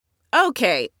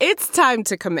Okay, it's time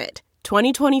to commit.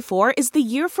 2024 is the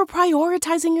year for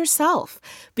prioritizing yourself.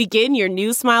 Begin your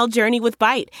new smile journey with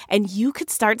Byte, and you could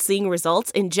start seeing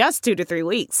results in just 2 to 3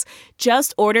 weeks.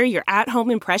 Just order your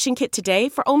at-home impression kit today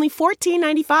for only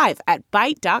 $14.95 at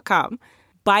Byte.com.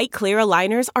 Byte Clear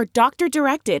aligners are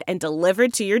doctor-directed and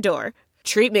delivered to your door.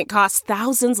 Treatment costs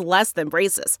thousands less than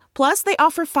braces. Plus, they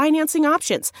offer financing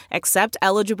options, accept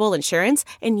eligible insurance,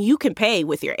 and you can pay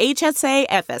with your HSA,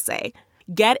 FSA.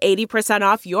 Get 80%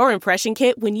 off your impression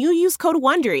kit when you use code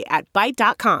WONDERY at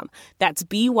Byte.com. That's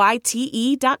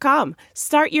BYTE.com.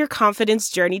 Start your confidence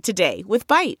journey today with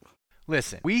Byte.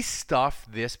 Listen, we stuff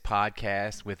this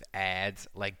podcast with ads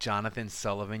like Jonathan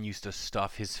Sullivan used to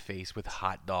stuff his face with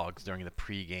hot dogs during the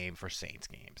pregame for Saints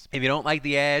games. If you don't like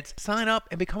the ads, sign up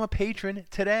and become a patron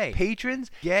today.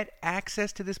 Patrons get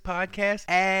access to this podcast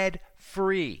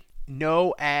ad-free.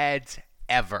 No ads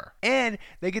ever. And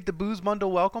they get the Booze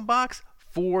Bundle welcome box,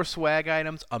 4 swag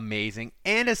items, amazing,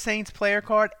 and a Saints player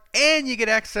card, and you get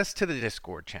access to the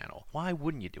Discord channel. Why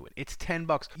wouldn't you do it? It's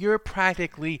 $10. You're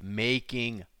practically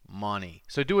making money.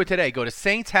 So do it today. Go to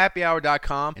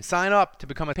saintshappyhour.com and sign up to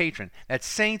become a patron. That's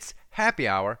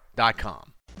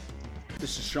saintshappyhour.com.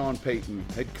 This is Sean Payton,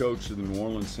 head coach of the New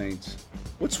Orleans Saints.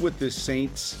 What's with this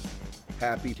Saints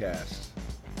Happy Cast?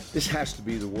 This has to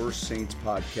be the worst Saints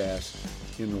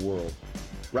podcast in the world.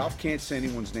 Ralph can't say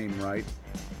anyone's name right.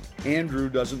 Andrew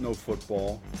doesn't know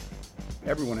football.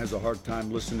 Everyone has a hard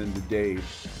time listening to Dave.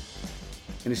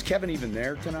 And is Kevin even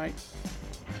there tonight?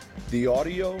 The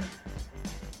audio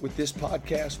with this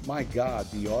podcast, my God,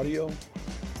 the audio,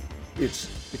 it's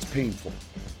painful.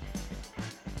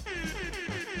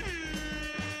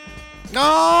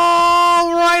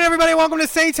 All right, everybody, welcome to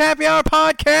Saints Happy Hour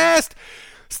podcast.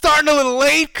 Starting a little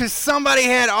late because somebody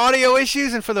had audio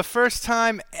issues, and for the first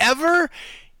time ever,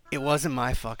 it wasn't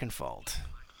my fucking fault.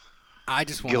 I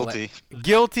just want to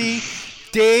guilty.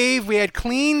 Dave, we had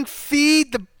clean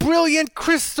feed, the brilliant,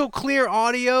 crystal clear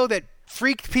audio that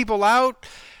freaked people out.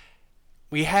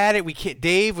 We had it.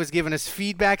 Dave was giving us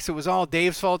feedback, so it was all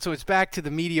Dave's fault. So it's back to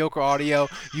the mediocre audio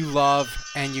you love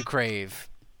and you crave.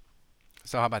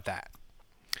 So how about that?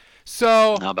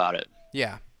 So how about it?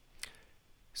 Yeah.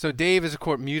 So Dave, as a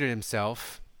court, muted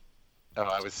himself. Oh,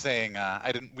 I was saying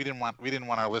we didn't want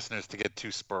our listeners to get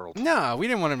too spurled. No, we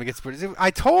didn't want them to get spurled.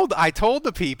 I told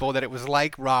the people that it was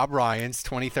like Rob Ryan's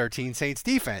 2013 Saints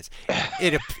defense.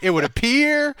 It would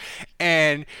appear,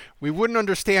 and we wouldn't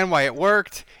understand why it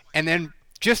worked, and then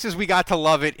just as we got to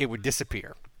love it, it would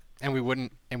disappear, and we'd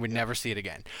never see it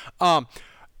again.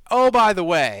 Oh, by the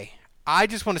way, I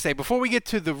just want to say before we get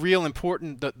to the real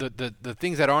important, the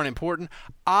things that aren't important,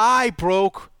 I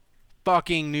broke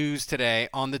fucking news today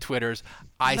on the Twitters.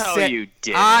 You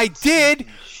did. I did.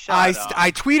 Shut up. I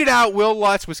tweeted out Will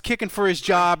Lutz was kicking for his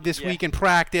job this week in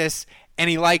practice, and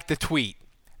he liked the tweet.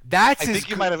 I think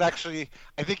you might have actually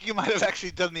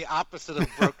done the opposite of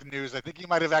broken news. I think you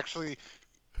might have actually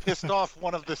pissed off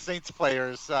one of the Saints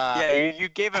players. You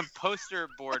gave him poster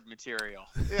board material.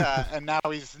 Yeah, and now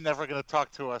he's never going to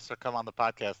talk to us or come on the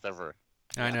podcast ever.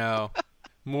 I know.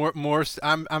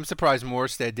 I'm surprised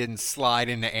Morstead didn't slide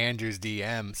into Andrew's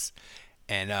DMs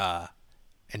and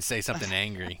say something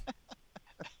angry.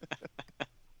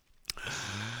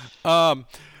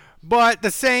 But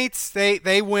the Saints,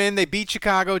 they win. They beat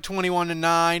Chicago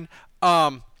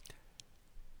 21-9.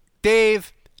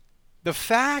 Dave, the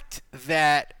fact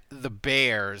that the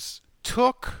Bears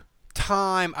took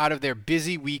time out of their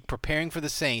busy week preparing for the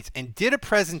Saints and did a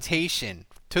presentation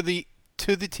to the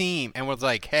team and was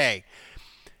like, hey,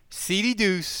 CD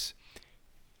Deuce,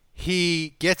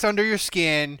 he gets under your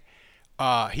skin.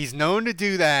 He's known to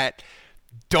do that.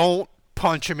 Don't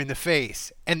punch him in the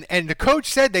face. And the coach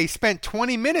said they spent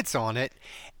 20 minutes on it,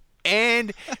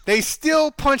 and they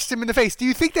still punched him in the face. Do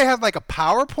you think they have like a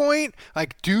PowerPoint?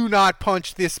 Like, do not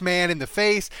punch this man in the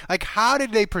face? Like, how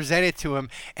did they present it to him,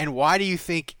 and why do you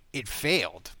think it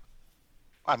failed?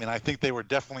 I mean, I think they were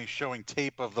definitely showing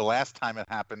tape of the last time it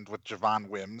happened with Javon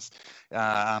Wims.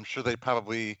 I'm sure they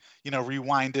probably,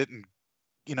 rewind it and,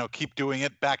 keep doing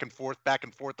it back and forth a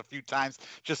few times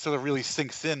just so it really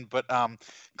sinks in. But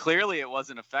clearly it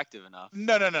wasn't effective enough.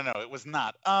 No, it was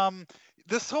not.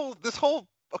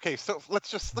 Okay, so let's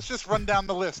just run down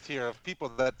the list here of people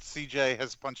that CJ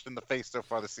has punched in the face so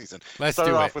far this season. Let's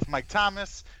Started do it. off with Mike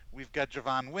Thomas. We've got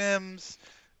Javon Wims.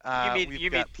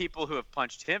 You mean people who have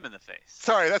punched him in the face?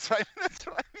 Sorry, that's right. That's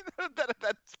what I mean.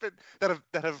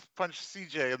 That have punched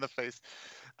CJ in the face.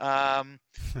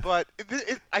 But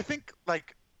I think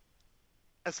like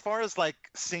as far as like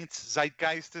Saints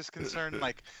zeitgeist is concerned,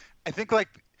 like I think like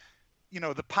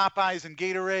the Popeyes and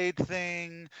Gatorade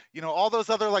thing, all those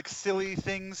other like silly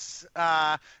things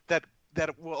that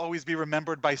will always be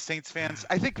remembered by Saints fans.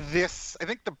 I think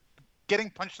the getting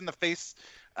punched in the face,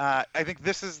 I think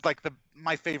this is like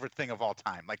my favorite thing of all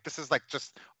time. Like, this is like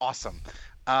just awesome.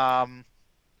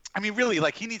 I mean, really,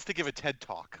 like, he needs to give a TED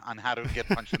talk on how to get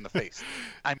punched in the face.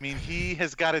 I mean, he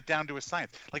has got it down to a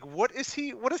science. Like, what is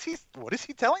he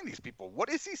telling these people? What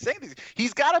is he saying?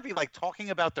 He's got to be like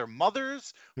talking about their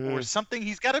mothers or something.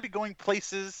 He's got to be going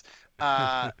places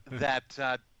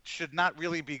that should not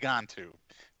really be gone to,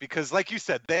 because, like you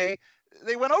said, they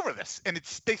went over this, and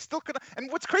they still could.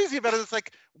 And what's crazy about it is,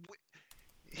 like,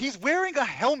 he's wearing a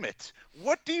helmet.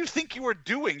 What do you think you are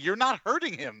doing? You're not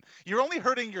hurting him. You're only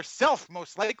hurting yourself,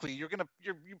 most likely. You're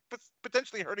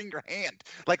potentially hurting your hand.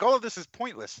 Like, all of this is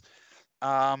pointless.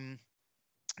 But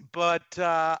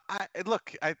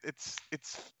it's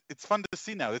fun to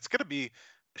see now. It's going to be,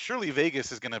 surely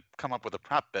Vegas is going to come up with a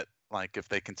prop bet, like, if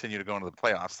they continue to go into the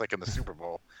playoffs, like in the Super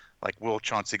Bowl. Like, will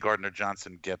Chauncey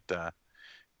Gardner-Johnson get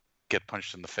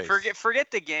punched in the face?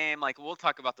 Forget the game. Like, we'll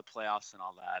talk about the playoffs and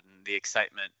all that and the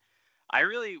excitement. I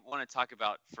really want to talk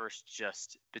about first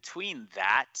just between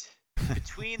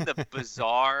the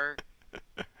bizarre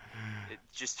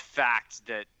just fact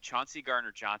that Chauncey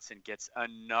Gardner-Johnson gets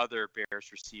another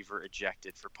Bears receiver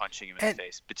ejected for punching him in the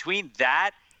face. Between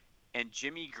that and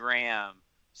Jimmy Graham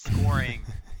scoring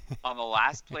on the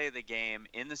last play of the game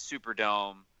in the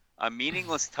Superdome, a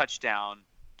meaningless touchdown,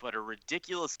 but a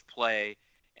ridiculous play.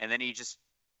 And then he just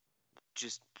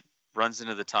runs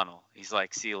into the tunnel. He's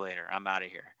like, "See you later. I'm out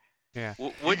of here." Yeah.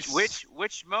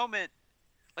 Which moment?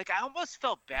 Like, I almost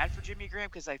felt bad for Jimmy Graham,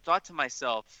 because I thought to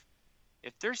myself,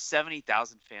 if there's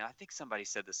 70,000 fans, I think somebody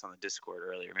said this on the Discord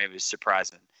earlier. Maybe it was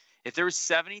surprising. If there was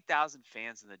 70,000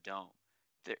 fans in the Dome,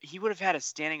 he would have had a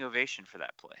standing ovation for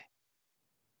that play.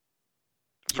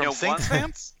 From Saints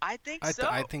fans? I think so.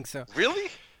 I think so.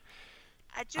 Really?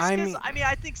 I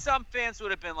think some fans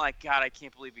would have been like, "God, I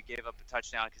can't believe he gave up a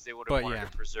touchdown," because they would have wanted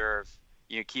to preserve,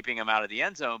 keeping him out of the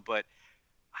end zone. But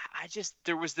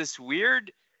there was this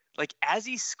weird, like, as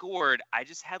he scored, I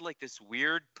just had like this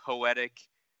weird poetic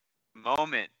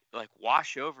moment like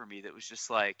wash over me that was just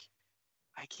like,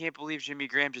 I can't believe Jimmy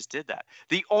Graham just did that.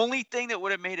 The only thing that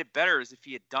would have made it better is if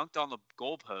he had dunked on the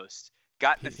goalpost,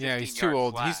 gotten the 15-yard Yeah, he's too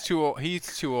old. flag.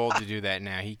 He's too old to do that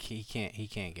now. He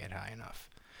can't get high enough.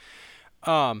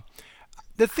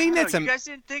 The thing that's you guys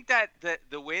didn't think that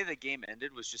the way the game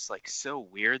ended was just like so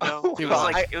weird though?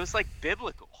 It was like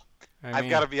biblical. I've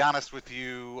got to be honest with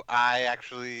you. I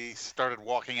actually started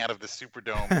walking out of the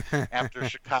Superdome after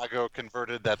Chicago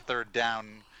converted that third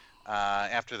down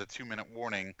after the 2-minute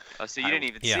warning. Oh, so you didn't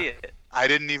even see it? I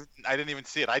didn't even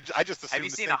see it. I just assumed. Have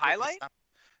you seen a highlight?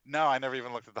 No, I never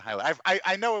even looked at the highlight.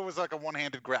 I know it was like a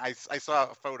one-handed grab. I saw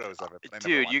photos of it.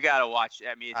 Dude, you gotta watch.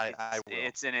 I mean,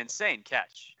 it's an insane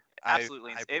catch.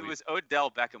 Absolutely, it was Odell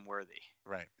Beckham worthy.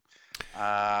 Right.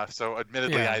 So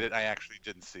admittedly, I actually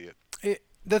didn't see it.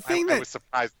 I was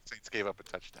surprised the Saints gave up a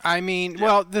touchdown. I mean,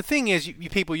 well, the thing is,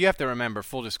 you have to remember,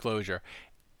 full disclosure,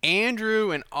 Andrew,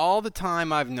 and all the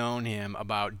time I've known him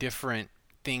about different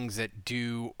things that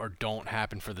do or don't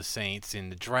happen for the Saints in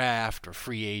the draft or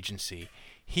free agency,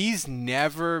 he's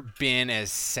never been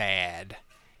as sad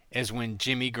as when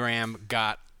Jimmy Graham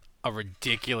got a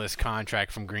ridiculous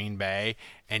contract from Green Bay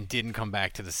and didn't come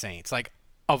back to the Saints. Like,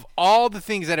 of all the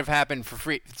things that have happened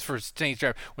for Saints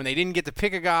draft, when they didn't get to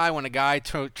pick a guy, when a guy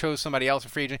chose somebody else for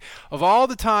free agent, of all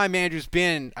the time Andrew's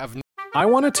been I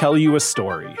want to tell you a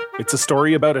story. It's a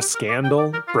story about a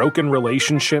scandal, broken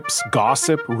relationships,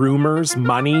 gossip, rumors,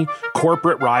 money,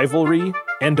 corporate rivalry,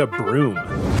 and a broom.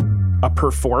 A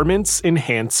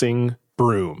performance-enhancing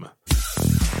broom.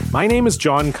 My name is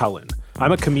John Cullen.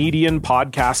 I'm a comedian,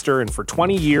 podcaster, and for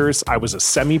 20 years, I was a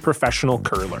semi-professional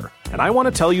curler. And I want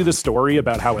to tell you the story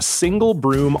about how a single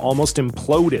broom almost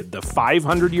imploded the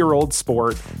 500-year-old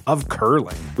sport of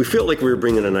curling. We felt like we were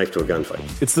bringing a knife to a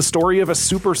gunfight. It's the story of a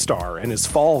superstar and his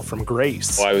fall from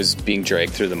grace. Well, I was being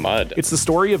dragged through the mud. It's the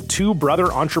story of two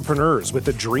brother entrepreneurs with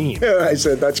a dream. I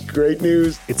said, that's great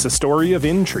news. It's a story of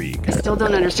intrigue. I still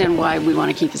don't understand why we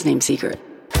want to keep his name secret.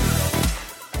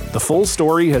 The full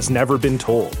story has never been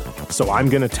told, so I'm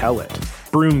going to tell it.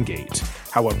 Broomgate,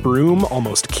 how a broom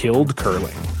almost killed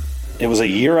curling. It was a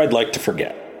year I'd like to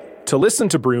forget. To listen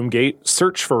to Broomgate,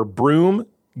 search for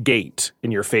Broomgate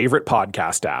in your favorite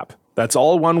podcast app. That's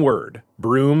all one word,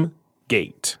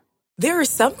 Broomgate. There are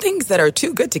some things that are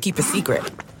too good to keep a secret.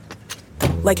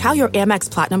 Like how your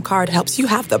Amex Platinum card helps you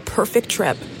have the perfect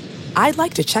trip. I'd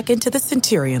like to check into the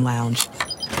Centurion Lounge.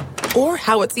 Or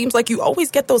how it seems like you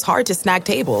always get those hard-to-snag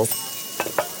tables.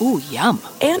 Ooh, yum.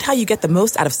 And how you get the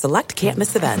most out of select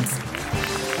can't-miss events.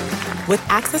 With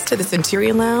access to the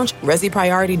Centurion Lounge, Resi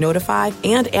Priority Notify,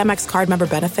 and Amex card member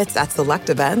benefits at select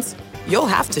events, you'll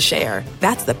have to share.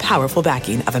 That's the powerful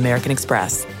backing of American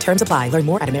Express. Terms apply. Learn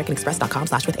more at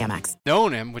americanexpress.com/withAmex.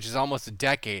 Known him, which is almost a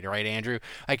decade, right, Andrew?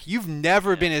 Like, you've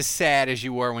never been as sad as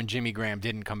you were when Jimmy Graham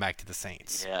didn't come back to the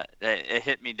Saints. Yeah, it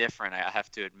hit me different, I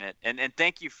have to admit. And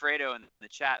thank you, Fredo, in the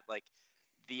chat. Like,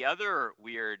 the other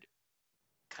weird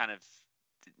kind of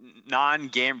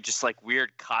non-game, just like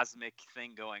weird cosmic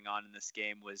thing going on in this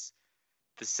game was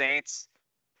the Saints.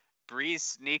 Breeze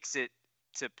sneaks it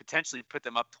to potentially put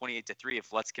them up 28-3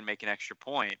 if Lutz can make an extra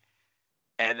point,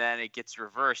 and then it gets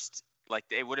reversed. Like,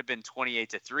 it would have been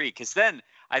 28-3, because then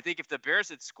I think if the Bears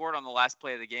had scored on the last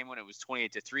play of the game when it was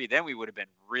 28-3, then we would have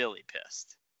been really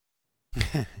pissed.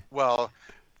 Well,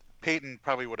 Peyton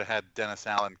probably would have had Dennis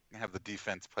Allen have the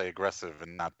defense play aggressive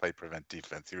and not play prevent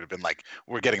defense. He would have been like,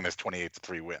 we're getting this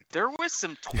 28-3 win. There was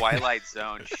some Twilight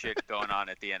Zone shit going on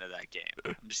at the end of that game.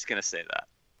 I'm just going to say that.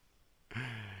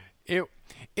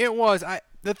 It was.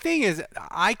 The thing is,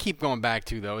 I keep going back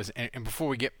to, though, and before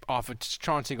we get off of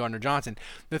Chauncey Gardner-Johnson,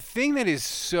 the thing that is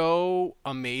so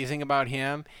amazing about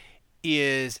him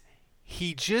is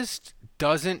he just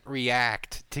doesn't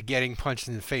react to getting punched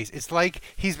in the face. It's like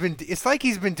he's been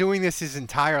doing this his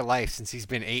entire life since he's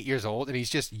been 8 years old, and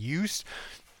he's just used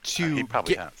to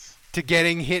to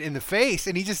getting hit in the face,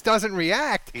 and he just doesn't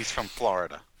react. He's from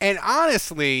Florida. And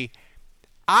honestly,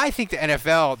 I think the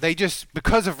NFL, they just,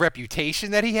 because of reputation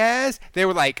that he has, they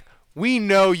were like, we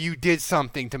know you did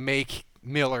something to make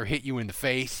Miller hit you in the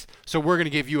face, so we're going to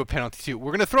give you a penalty too.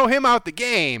 We're going to throw him out the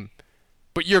game,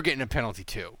 but you're getting a penalty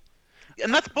too.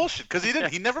 And that's bullshit, because he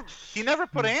didn't. He never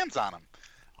put hands on him.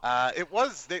 It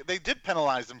was they did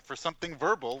penalize him for something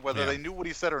verbal, whether they knew what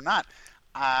he said or not.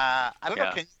 I don't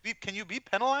know. Can you be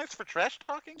penalized for trash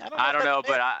talking? I don't know,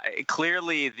 but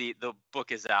clearly the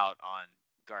book is out on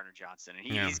Gardner Johnson, and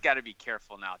he's got to be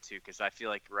careful now too, because I feel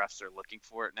like refs are looking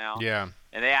for it now. Yeah.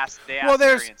 And they asked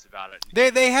variants about it.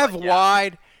 They have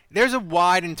wide. There's a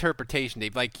wide interpretation,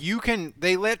 Dave. Like,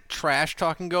 they let trash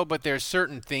talking go, but there's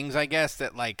certain things, I guess,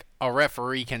 that like a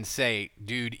referee can say,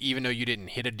 dude, even though you didn't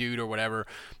hit a dude or whatever,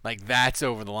 like that's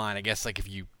over the line. I guess like if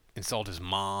you insult his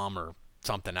mom or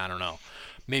something, I don't know.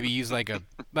 Maybe use like a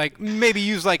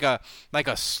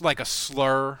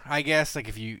slur, I guess. Like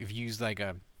if you use like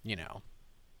a, you know,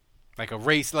 like a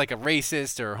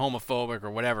racist or homophobic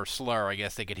or whatever slur, I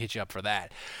guess they could hit you up for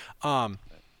that.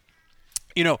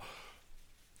 You know,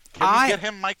 can we get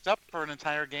him mic'd up for an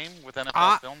entire game with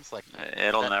NFL films? Like,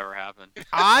 it'll never happen.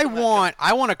 I want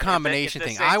a combination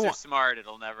thing. If the Saints are smart,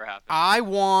 it'll never happen. I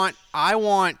want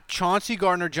Chauncey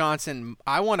Gardner-Johnson.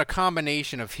 I want a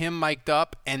combination of him mic'd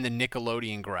up and the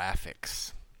Nickelodeon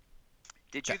graphics.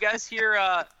 Did you guys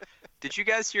hear? Did you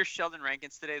guys hear Sheldon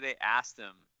Rankins today? They asked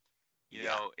him, you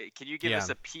know, can you give us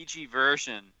a PG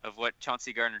version of what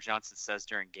Chauncey Gardner-Johnson says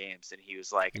during games? And he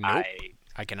was like, nope,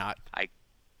 I cannot. I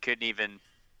couldn't even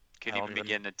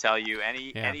begin to tell you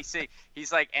any.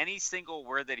 He's like, any single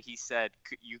word that he said,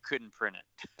 you couldn't print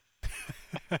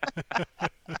it.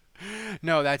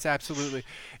 No, it's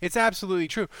absolutely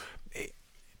true.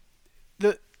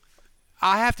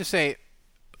 I have to say,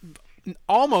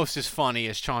 almost as funny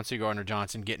as Chauncey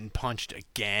Gardner-Johnson getting punched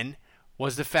again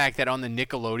was the fact that on the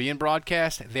Nickelodeon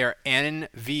broadcast, their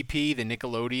MVP, the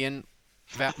Nickelodeon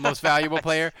most valuable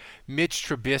player, Mitch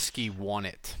Trubisky, won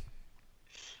it.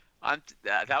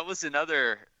 That was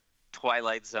another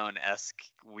Twilight Zone-esque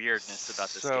weirdness about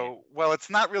this game. Well,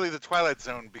 it's not really the Twilight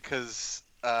Zone because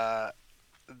that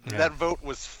vote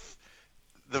was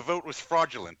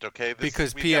fraudulent. Okay,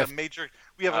 because we have a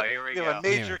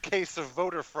major case of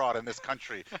voter fraud in this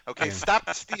country. Okay, stop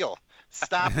the steal.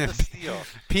 Stop the steal.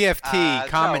 PFT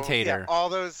commentator. All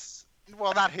those.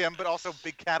 Well, not him, but also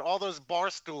Big Cat, all those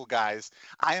Barstool guys,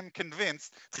 I am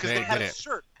convinced, because they had a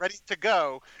shirt ready to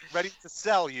go, ready to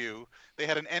sell you. They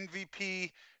had an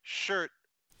MVP shirt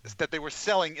that they were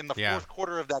selling in the fourth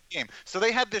quarter of that game. So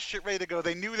they had this shit ready to go.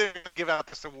 They knew they were going to give out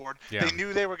this award. Yeah. They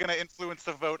knew they were going to influence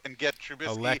the vote and get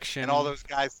Trubisky and all those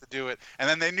guys to do it. And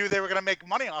then they knew they were going to make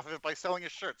money off of it by selling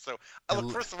his shirt. So,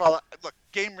 look, first of all,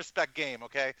 game respect game,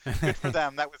 okay? Good for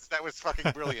them. That was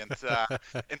fucking brilliant.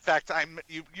 In fact,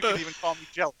 you can even call me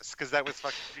jealous because that was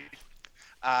fucking cheap.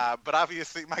 But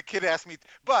obviously, my kid asked me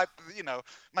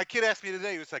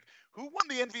today, he was like, who won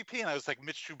the MVP? And I was like,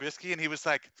 Mitch Trubisky. And he was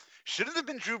like, shouldn't it have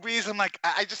been Drew Brees? I'm like,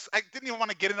 I didn't even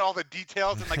want to get into all the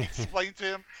details and like explain to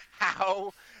him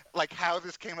how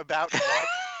this came about.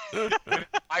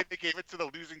 Why they gave it to the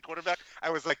losing quarterback? I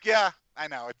was like, yeah, I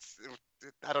know.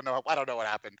 I don't know. I don't know what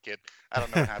happened, kid. I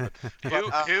don't know what happened.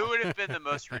 Who would have been the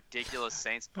most ridiculous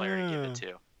Saints player to give it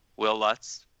to? Will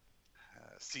Lutz?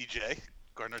 CJ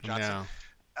Gardner Johnson.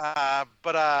 No.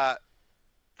 But I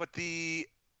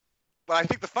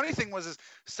think the funny thing was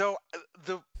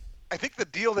I think the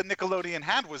deal that Nickelodeon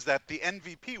had was that the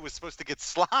MVP was supposed to get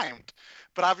slimed,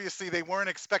 but obviously they weren't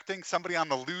expecting somebody on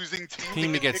the losing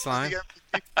team to get slimed.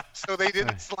 So they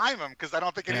didn't slime him because I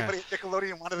don't think anybody at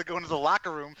Nickelodeon wanted to go into the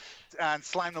locker room and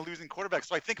slime the losing quarterback.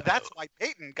 So I think that's why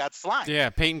Peyton got slimed. Yeah,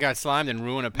 Peyton got slimed and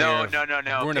ruined a pair.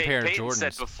 Ruined a pair of Peyton Jordans.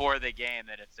 said before the game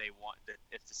that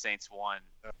if the Saints won,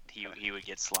 he would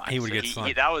get slimed. He would get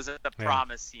slimed. That was the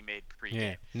promise he made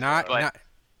pregame.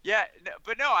 Yeah,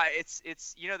 it's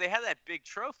they had that big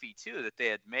trophy too that they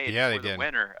had made for the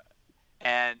winner.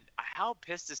 And how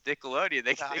pissed is Nickelodeon?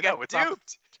 They got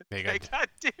duped. They got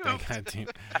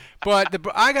duped. But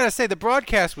I gotta say the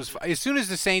broadcast was as soon as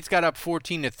the Saints got up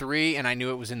 14-3, and I knew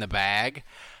it was in the bag.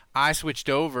 I switched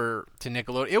over to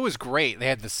Nickelodeon. It was great. They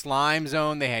had the slime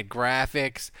zone. They had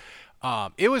graphics.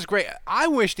 It was great. I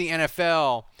wish the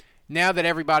NFL, now that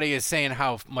everybody is saying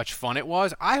how much fun it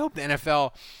was, I hope the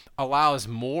NFL allows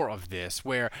more of this,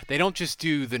 where they don't just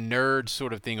do the nerd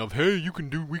sort of thing of, hey,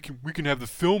 we can have the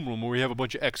film room where we have a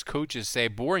bunch of ex-coaches say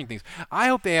boring things. I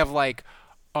hope they have like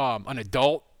an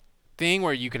adult thing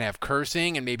where you can have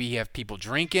cursing and maybe you have people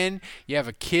drinking. You have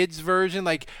a kids version.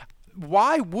 Like,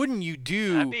 why wouldn't you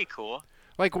do? That'd be cool.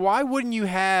 Like, why wouldn't you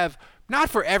have, not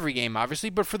for every game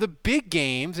obviously, but for the big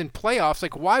games and playoffs?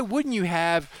 Like, why wouldn't you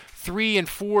have 3 and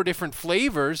 4 different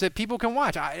flavors that people can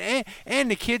watch?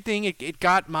 And the kid thing, it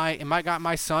got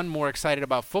my son more excited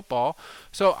about football.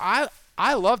 So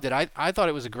I loved it. I thought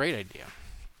it was a great idea.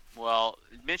 Well,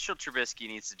 Mitchell Trubisky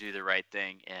needs to do the right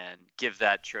thing and give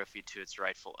that trophy to its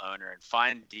rightful owner and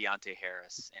find Deontay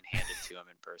Harris and hand it to him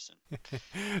in person.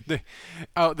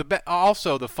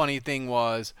 Also, the funny thing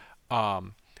was,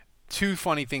 2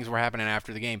 funny things were happening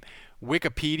after the game.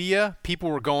 Wikipedia, people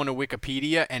were going to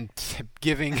Wikipedia and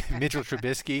giving Mitchell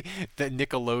Trubisky the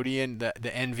Nickelodeon, the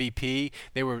MVP.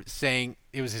 They were saying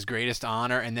it was his greatest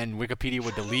honor, and then Wikipedia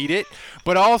would delete it.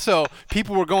 But also,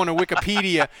 people were going to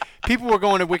Wikipedia.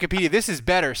 This is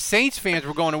better. Saints fans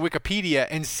were going to Wikipedia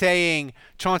and saying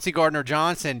Chauncey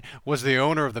Gardner-Johnson was the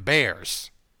owner of the Bears.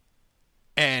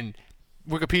 And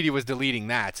Wikipedia was deleting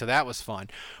that, so that was fun.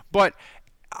 But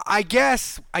I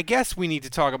guess we need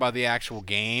to talk about the actual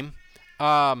game.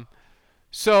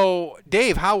 So,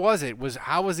 Dave, how was it?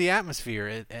 How was the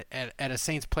atmosphere at a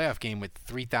Saints playoff game with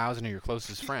 3,000 of your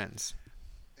closest friends?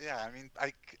 Yeah, I mean,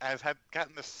 I've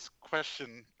gotten this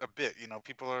question a bit.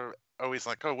 People are always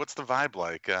like, "Oh, what's the vibe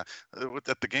like at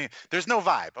the game?" There's no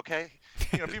vibe, okay?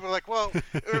 People are like, "Well,"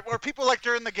 or people like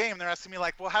during the game, they're asking me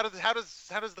like, "Well, how do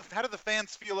the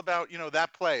fans feel about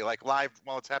that play like live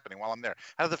while it's happening while I'm there?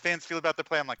 How do the fans feel about the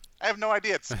play?" I'm like, I have no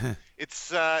idea. It's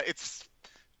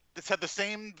had the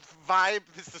same vibe.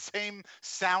 It's the same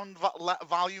sound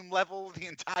volume level the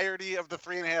entirety of the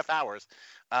 3.5 hours.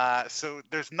 So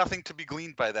there's nothing to be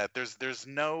gleaned by that. There's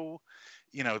no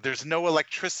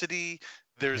electricity.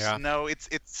 There's no.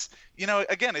 It's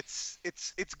again,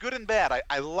 it's good and bad.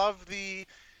 I love the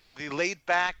laid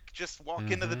back, just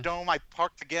walk into the dome. I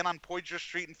parked again on Poydras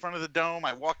Street in front of the dome.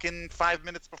 I walk in 5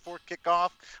 minutes before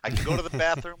kickoff. I can go to the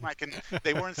bathroom.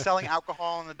 They weren't selling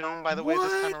alcohol in the dome, by the way,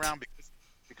 this time around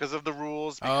because of the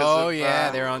rules. They're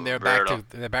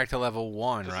back to level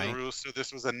 1, right? The rules. So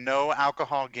this was a no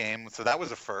alcohol game. So that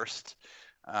was a first.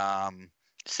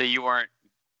 So you weren't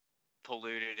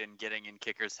polluted and getting in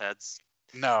kickers' heads?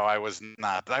 No, I was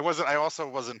not. I wasn't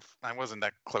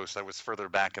that close. I was further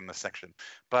back in the section.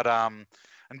 But and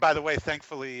by the way,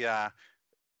 thankfully, the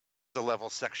level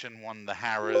section won the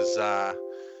Harrah's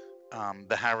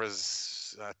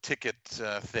ticket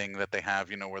thing that they have,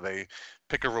 where they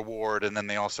pick a reward and then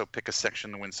they also pick a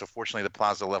section to win. So fortunately, the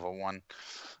Plaza level won.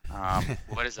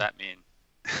 What does that mean?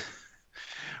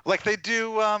 Like they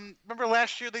do. Remember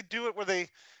last year they do it where they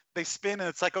spin and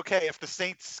it's like, okay, if the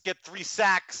Saints get 3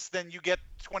 sacks, then you get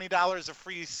 $20 of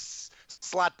free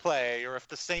slot play, or if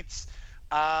the Saints,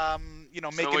 make an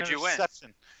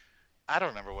interception. I don't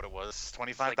remember what it was.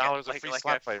 $25 of free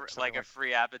slot play. Like a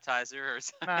free appetizer or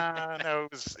something. No,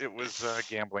 it was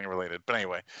gambling related. But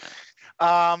anyway,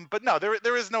 but no,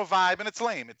 there is no vibe, and it's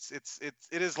lame. It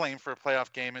is lame for a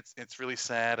playoff game. It's really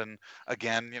sad. And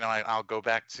again, I'll go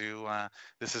back to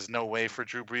this is no way for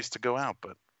Drew Brees to go out,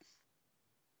 but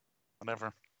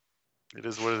whatever. It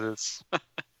is what it is.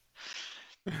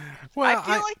 Well,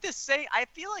 I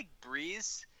feel like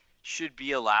Brees should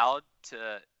be allowed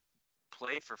to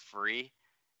play for free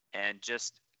and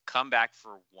just come back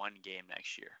for one game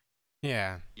next year.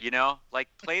 Yeah. You know, like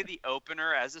play the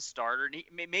opener as a starter,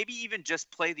 maybe even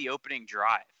just play the opening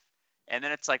drive. And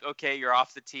then it's like, okay, you're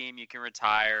off the team, you can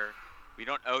retire. We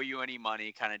don't owe you any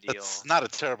money kind of deal. That's not a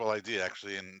terrible idea,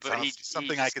 actually, and but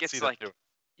something I could see them do.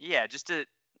 Yeah, just to,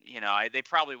 they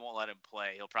probably won't let him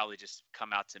play. He'll probably just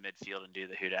come out to midfield and do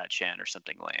the Who Dat chant or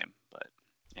something lame. But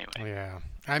anyway. Yeah.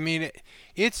 I mean,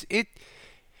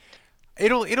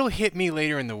 it'll hit me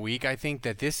later in the week. I think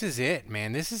that this is it,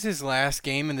 man. This is his last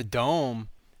game in the Dome.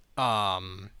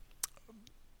 But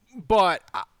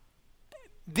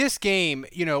this game,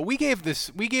 we gave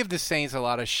the Saints a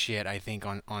lot of shit, I think,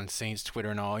 on Saints Twitter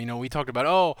and all. We talked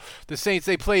about, the Saints,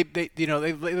 they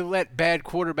let bad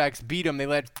quarterbacks beat them. They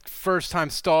let first-time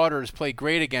starters play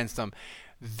great against them.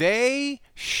 They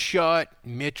shut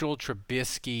Mitchell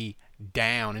Trubisky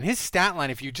down. And his stat line,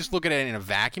 if you just look at it in a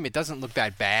vacuum, it doesn't look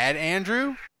that bad,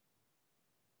 Andrew.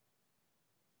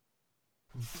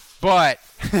 But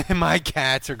my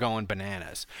cats are going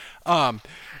bananas.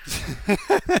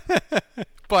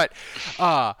 But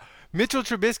Mitchell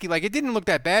Trubisky, it didn't look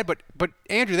that bad, but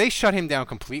Andrew, they shut him down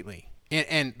completely.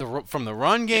 And from the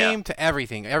run game to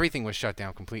everything was shut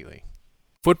down completely.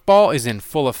 Football is in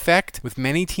full effect, with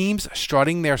many teams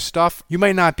strutting their stuff. You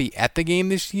might not be at the game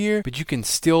this year, but you can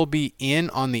still be in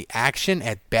on the action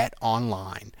at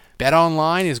BetOnline.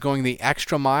 BetOnline is going the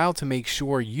extra mile to make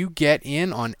sure you get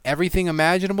in on everything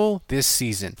imaginable this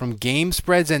season. From game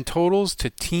spreads and totals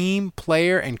to team,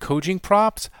 player, and coaching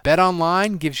props,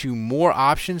 BetOnline gives you more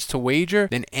options to wager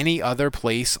than any other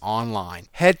place online.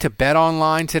 Head to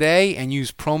BetOnline today and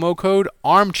use promo code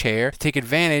ARMCHAIR to take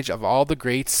advantage of all the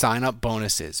great sign-up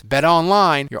bonuses.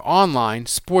 BetOnline, your online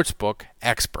sportsbook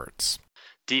experts.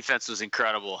 Defense was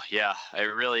incredible. Yeah, I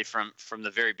really, from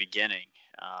the very beginning,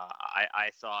 I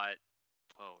thought,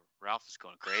 Ralph is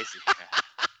going crazy.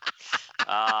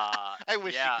 I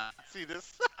wish you could see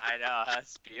this. I know,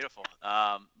 that's beautiful.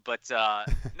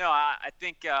 No, I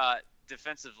think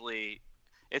defensively,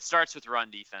 it starts with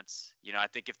run defense. I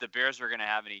think if the Bears are going to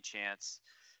have any chance,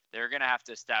 they're going to have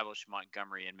to establish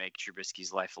Montgomery and make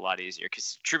Trubisky's life a lot easier,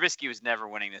 because Trubisky was never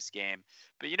winning this game.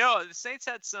 But, the Saints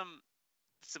had some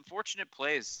fortunate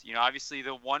plays. Obviously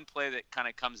the one play that kind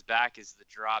of comes back is the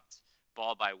dropped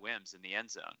ball by Wims in the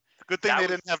end zone. Good thing they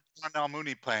didn't have Darnell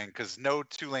Mooney playing, because no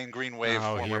Tulane Green Wave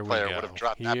former player would have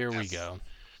dropped that. Here we go.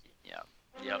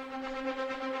 Yep.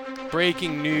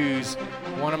 Breaking news: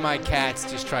 one of my cats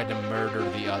just tried to murder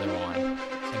the other one,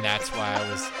 and that's why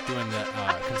I was doing the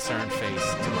concerned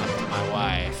face to my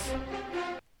wife.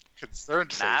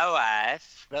 Concerned face. My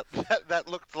wife. That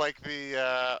looked like the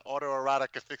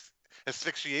autoerotic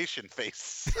asphyxiation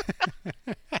face.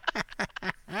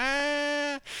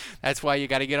 That's why you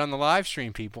got to get on the live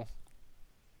stream, people,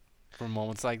 for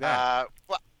moments like that.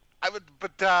 Well, I would,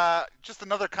 but just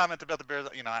another comment about the Bears.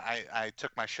 I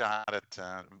took my shot at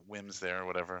Wims there, or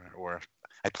whatever, or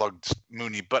I plugged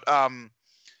Mooney. But I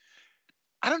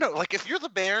don't know. If you're the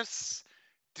Bears,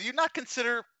 do you not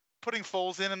consider putting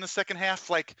Foles in the second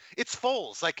half? It's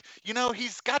Foles.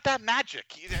 He's got that magic.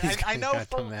 I know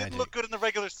Foles didn't look good in the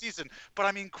regular season, but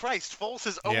I mean, Christ, Foles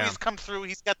has always come through.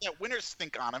 He's got that winner's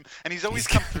stink on him, and he's always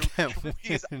come through.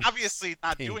 He's obviously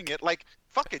not doing it.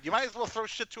 Fuck it. You might as well throw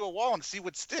shit to a wall and see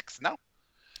what sticks. No?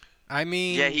 I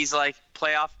mean, yeah, he's like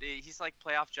playoff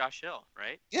Josh Hill,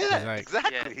 right? Yeah, right.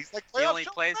 Exactly. Yeah. He's like playoff.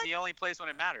 He only plays when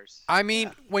it matters. I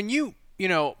mean, when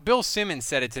Bill Simmons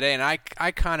said it today, and I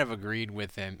kind of agreed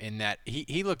with him in that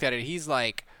he looked at it. He's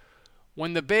like,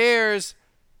 when the Bears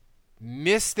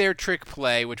missed their trick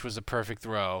play, which was a perfect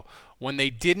throw, when they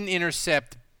didn't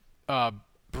intercept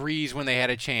Breeze when they had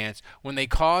a chance, when they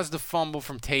caused the fumble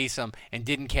from Taysom and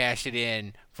didn't cash it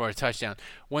in for a touchdown,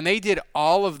 when they did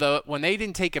when they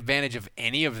didn't take advantage of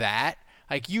any of that,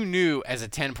 you knew as a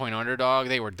 10-point underdog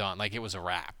they were done. It was a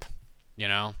wrap,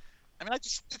 I mean,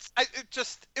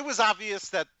 it was obvious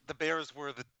that the Bears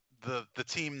were the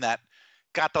team that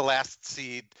got the last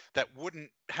seed, that wouldn't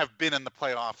have been in the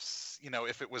playoffs,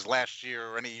 if it was last year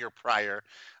or any year prior.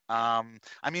 I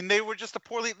mean, they were just a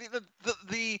poorly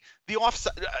the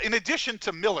offside. In addition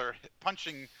to Miller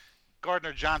punching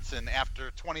Gardner Johnson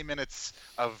after 20 minutes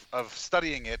of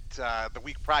studying it the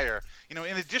week prior, in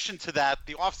addition to that,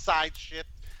 the offside shit,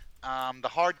 the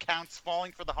hard counts,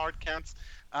 falling for the hard counts,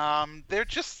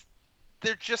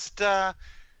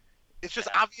 it's just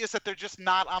obvious that they're just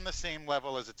not on the same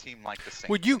level as a team like the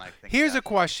Saints. Here's a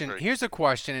question,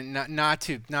 and not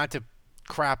to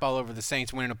crap all over the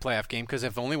Saints winning a playoff game, because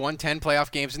they've only won 10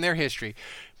 playoff games in their history.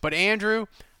 But Andrew,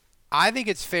 I think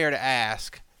it's fair to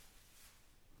ask,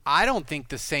 I don't think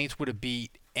the Saints would have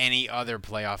beat any other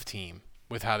playoff team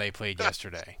with how they played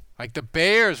yesterday. Like the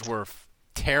Bears were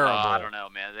terrible. I don't know,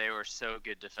 man. They were so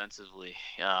good defensively.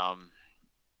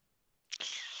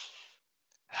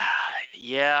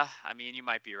 Yeah, I mean, you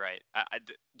might be right.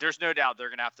 There's no doubt they're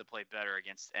going to have to play better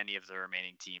against any of the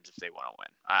remaining teams if they want to win.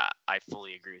 I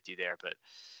fully agree with you there. But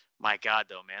my God,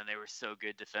 though, man, they were so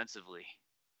good defensively.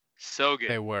 So good.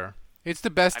 They were. It's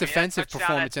the best defensive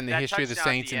performance in the history of the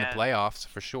Saints in the playoffs,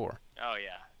 for sure. Oh,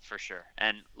 yeah, for sure.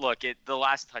 And look, the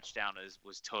last touchdown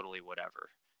was totally whatever.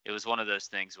 It was one of those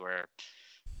things where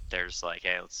there's like,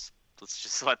 hey, let's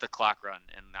just let the clock run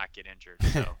and not get injured.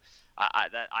 So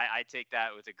I take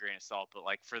that with a grain of salt. But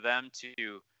like for them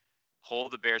to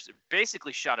hold the Bears,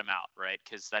 basically shut them out, right?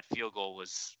 Because that field goal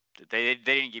was they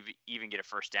didn't even get a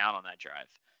first down on that drive.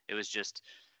 It was just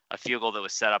a field goal that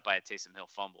was set up by a Taysom Hill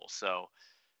fumble. So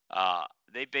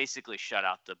they basically shut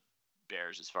out the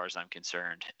Bears as far as I'm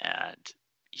concerned. And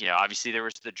obviously there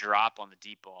was the drop on the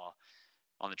deep ball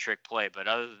on the trick play, but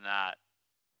other than that,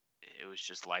 it was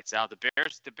just lights out. The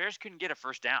Bears couldn't get a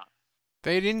first down.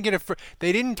 They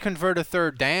didn't convert a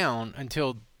third down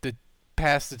until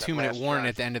past the 2-minute warning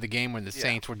at the end of the game when the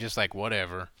Saints were just like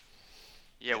whatever.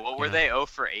 Yeah, well, were they 0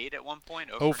 for 8 at one point?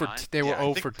 0 for 9? They were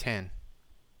 0 for 10.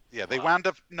 Yeah, they wound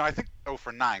up. No, I think 0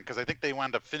 for 9 because I think they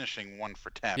wound up finishing 1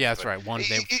 for 10. Yeah, that's right.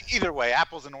 Either way,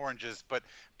 apples and oranges. But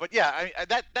yeah,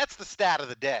 that's the stat of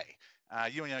the day.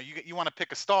 You want to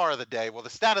pick a star of the day. Well, the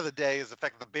stat of the day is the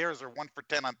fact that the Bears are 1 for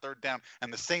 10 on third down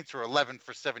and the Saints are 11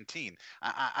 for 17.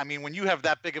 I mean, when you have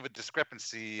that big of a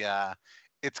discrepancy,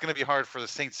 it's going to be hard for the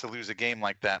Saints to lose a game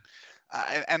like that.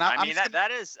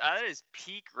 That is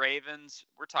peak Ravens.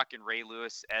 We're talking Ray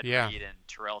Lewis, Ed Reed, and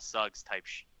Terrell Suggs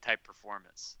type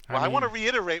performance. Well, I want to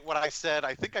reiterate what I said.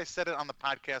 I think I said it on the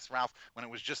podcast, Ralph, when it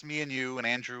was just me and you and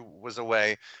Andrew was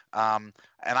away. And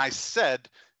I said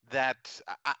that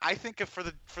I think for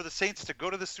the Saints to go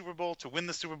to the Super Bowl, to win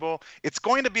the Super Bowl, it's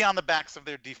going to be on the backs of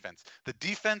their defense. The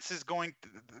offense is going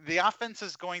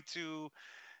to.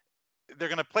 They're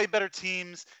going to play better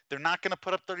teams. They're not going to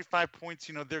put up 35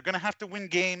 points. They're going to have to win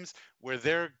games where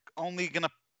they're only going to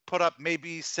put up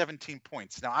maybe 17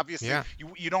 points. Now, obviously,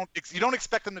 you don't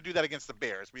expect them to do that against the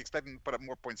Bears. We expect them to put up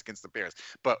more points against the Bears.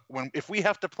 But if we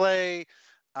have to play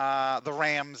the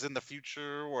Rams in the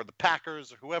future or the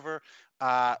Packers or whoever,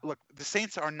 look, the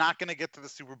Saints are not going to get to the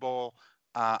Super Bowl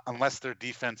unless their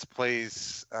defense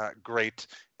plays great.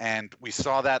 And we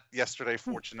saw that yesterday,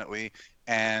 fortunately.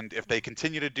 And if they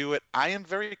continue to do it, I am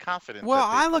very confident. Well,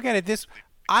 I look at it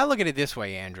this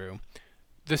way, Andrew.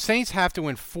 The Saints have to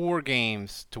win 4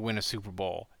 games to win a Super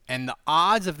Bowl, and the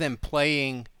odds of them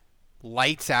playing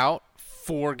lights out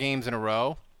 4 games in a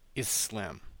row is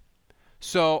slim.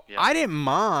 So I didn't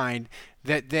mind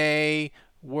that they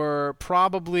were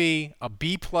probably a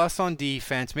B+ on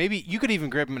defense. Maybe you could even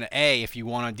grab them an A if you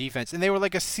want on defense, and they were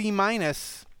like a C-,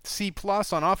 C+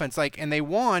 on offense. And they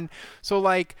won. So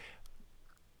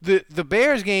the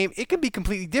Bears game, it could be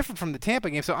completely different from the Tampa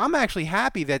game. So I'm actually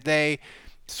happy that they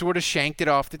sort of shanked it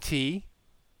off the tee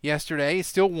yesterday. It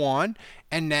still won,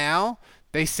 and now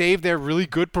they saved their really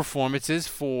good performances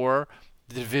for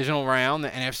the divisional round, the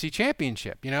NFC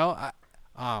Championship.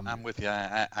 I'm with you.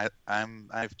 I'm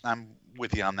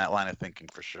with you on that line of thinking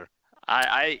for sure.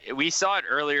 We saw it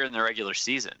earlier in the regular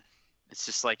season. It's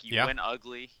just like you win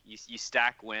ugly, you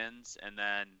stack wins, and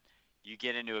then you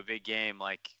get into a big game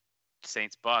like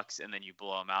Saints-Bucks, and then you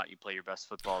blow them out. You play your best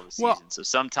football of the season. So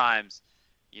sometimes,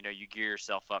 you gear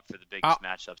yourself up for the biggest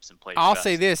matchups and play your I'll best.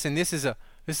 say this, and this is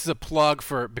a plug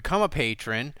for become a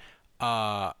patron,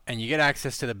 and you get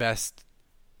access to the best.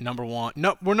 Number 1.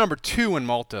 No, we're number 2 in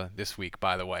Malta this week,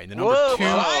 by the way. The number 2.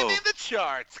 Climb in the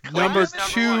charts. Number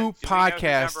 2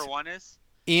 podcast. Number 1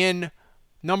 is?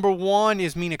 Number 1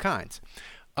 is Mina Kynes.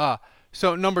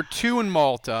 So number 2 in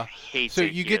Malta. So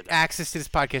you get access to this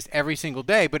podcast every single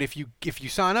day. But if you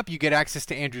sign up, you get access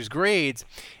to Andrew's grades.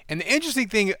 And the interesting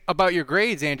thing about your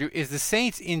grades, Andrew, is the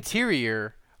Saints'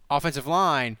 interior offensive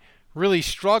line really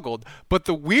struggled. But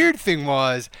the weird thing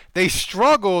was they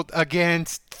struggled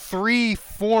against 3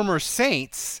 former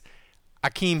Saints,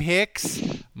 Akeem Hicks,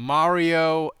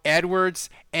 Mario Edwards,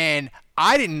 and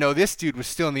I didn't know this dude was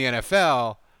still in the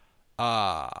NFL.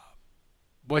 I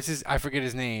forget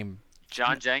his name.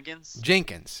 John Jenkins?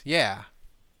 Jenkins, yeah.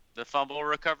 The fumble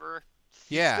recoverer?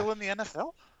 Yeah. He's still in the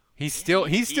NFL? He's still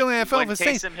in the NFL. When the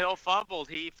Saints. Taysom Hill fumbled,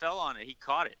 he fell on it. He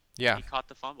caught it. Yeah. He caught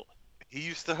the fumble. He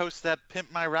used to host that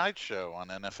Pimp My Ride show on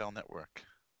NFL Network.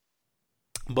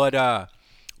 But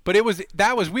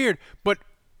that was weird. But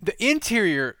the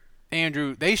interior,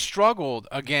 Andrew, they struggled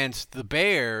against the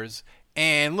Bears.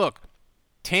 And look,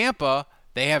 Tampa,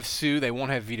 they have Sue. They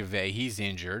won't have Vita Vea. He's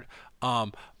injured.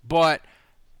 But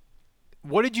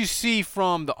what did you see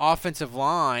from the offensive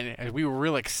line? As we were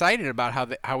real excited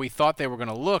about how we thought they were going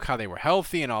to look, how they were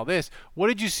healthy and all this. What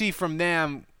did you see from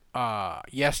them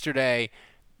yesterday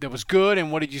that was good,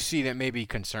 and what did you see that maybe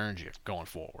concerns you going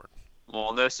forward?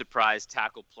 Well, no surprise,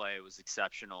 tackle play was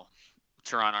exceptional.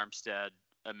 Teron Armstead,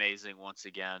 amazing once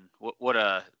again. What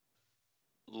a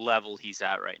level he's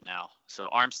at right now. So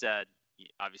Armstead,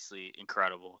 obviously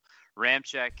incredible.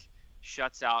 Ramczyk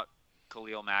shuts out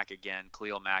Khalil Mack again.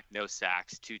 Khalil Mack, no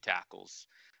sacks, 2 tackles.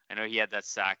 I know he had that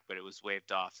sack, but it was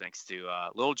waved off thanks to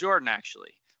Little Jordan,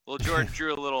 actually. Little Jordan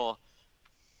drew a little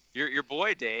 – your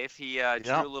boy, Dave, he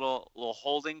drew a little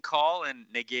holding call and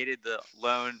negated the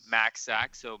lone Mack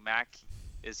sack. So Mack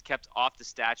is kept off the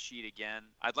stat sheet again.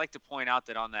 I'd like to point out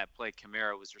that on that play,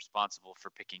 Kamara was responsible for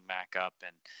picking Mack up,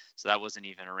 and so that wasn't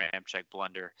even a Ramczyk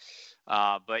blunder.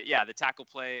 But, yeah, the tackle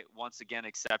play, once again,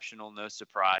 exceptional, no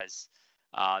surprise.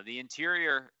 The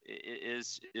interior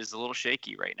is a little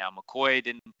shaky right now. McCoy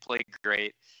didn't play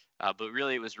great, but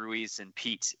really it was Ruiz and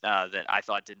Pete that I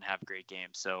thought didn't have great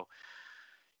games. So,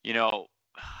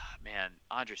 man,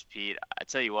 Andres Pete, I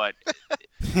tell you what.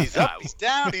 He's up, he's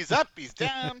down, he's up, he's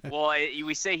down. Well,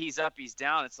 we say he's up, he's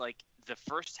down. It's like the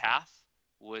first half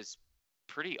was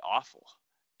pretty awful,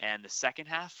 and the second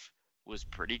half was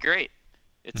pretty great.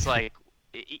 It's like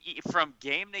from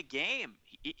game to game,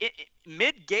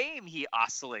 mid-game he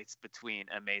oscillates between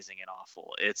amazing and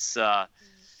awful. It's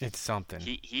something.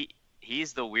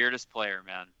 He's the weirdest player,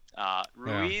 man.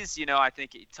 Ruiz, I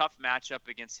think tough matchup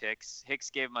against Hicks. Hicks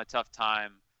gave him a tough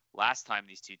time last time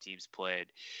these two teams played,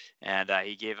 and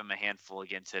he gave him a handful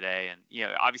again today. And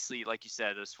obviously, like you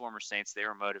said, those former Saints, they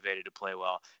were motivated to play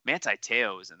well. Manti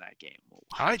Te'o was in that game.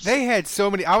 They had so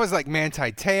many. I was like,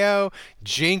 Manti Te'o,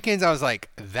 Jenkins. I was like,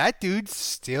 that dude's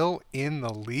still in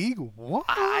the league. What?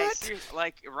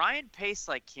 Ryan Pace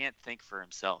can't think for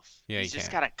himself. Yeah, he's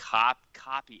just got to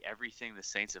copy everything the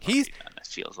Saints have already done. It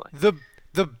feels like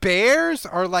the Bears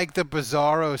are like the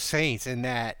Bizarro Saints in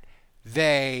that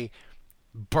they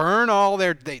burn all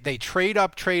they trade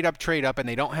up, and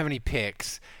they don't have any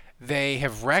picks. They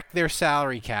have wrecked their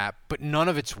salary cap, but none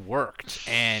of it's worked.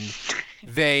 And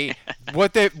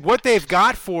what they've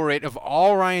got for it of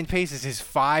all Ryan Pace is his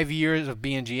 5 years of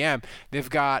being GM. They've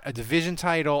got a division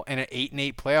title and an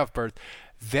 8-8 playoff berth.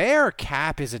 Their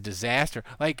cap is a disaster.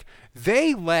 Like,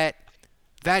 they let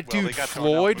that dude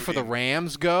Floyd for the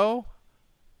Rams go,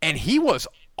 and he was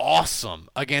awesome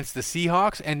against the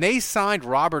Seahawks, and they signed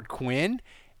Robert Quinn,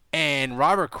 and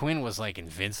Robert Quinn was like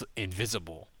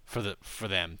invisible for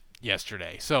them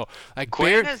yesterday. So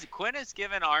Quinn has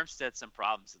given Armstead some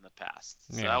problems in the past.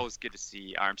 So that was good to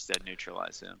see Armstead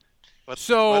neutralize him. But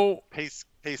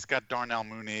Pace got Darnell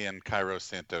Mooney and Cairo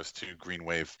Santos, 2 Green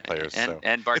Wave players. And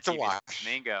it's a wash.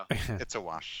 Mingo. It's a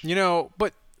wash.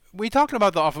 But we talk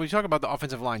about the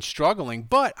offensive line struggling,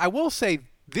 but I will say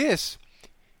this,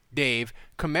 Dave,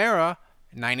 Kamara,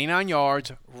 99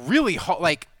 yards, really hard.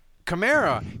 Like,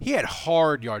 Kamara, he had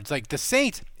hard yards. Like, the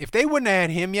Saints, if they wouldn't have had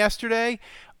him yesterday,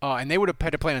 and they would have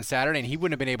had to play on Saturday, and he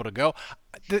wouldn't have been able to go,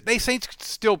 the Saints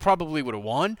still probably would have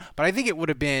won, but I think it would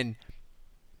have been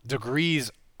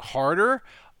degrees harder.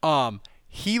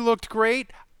 He looked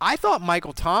great. I thought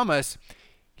Michael Thomas,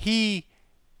 he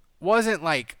wasn't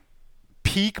like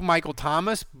peak Michael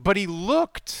Thomas, but he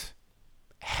looked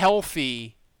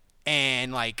healthy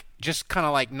and just kind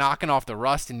of knocking off the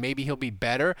rust, and maybe he'll be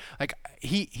better. Like,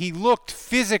 he looked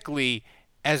physically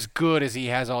as good as he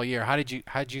has all year. How did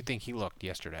you think he looked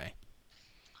yesterday?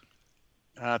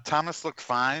 Thomas looked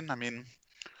fine. I mean,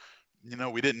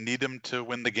 we didn't need him to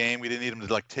win the game. We didn't need him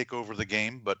to take over the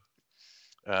game. But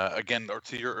again, or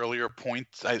to your earlier point,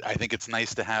 I think it's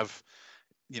nice to have,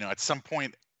 at some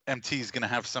point, MT is going to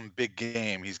have some big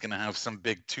game. He's going to have some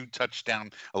big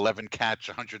 2-touchdown, 11-catch,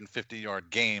 150-yard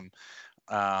game.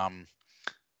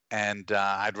 And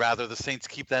I'd rather the Saints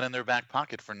keep that in their back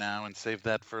pocket for now and save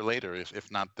that for later,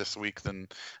 if not this week, then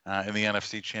in the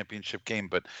NFC Championship game.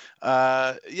 But,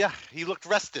 he looked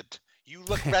rested. You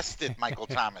look rested, Michael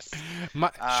Thomas.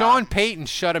 Sean Payton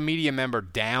shut a media member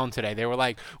down today. They were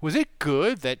like, was it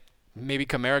good that maybe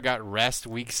Kamara got rest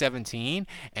week 17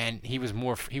 and he was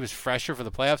fresher for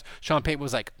the playoffs? Sean Payton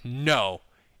was like, no,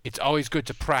 it's always good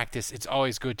to practice. It's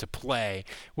always good to play.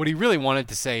 What he really wanted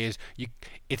to say is you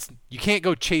can't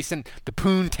go chasing the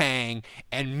poontang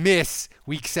and miss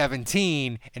week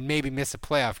 17 and maybe miss a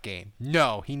playoff game.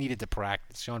 No, he needed to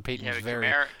practice. Sean Payton was very...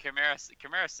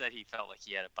 Kamara said he felt like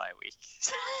he had a bye week.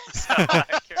 So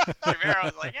Kamara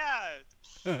was like,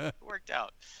 yeah, it worked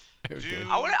out.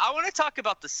 I want to talk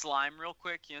about the slime real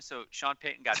quick. So Sean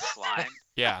Payton got slime.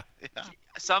 Yeah.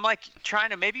 So I'm trying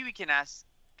to, maybe we can ask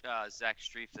Zach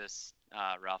Streif this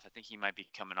Ralph. I think he might be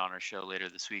coming on our show later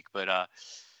this week. But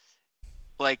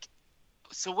like,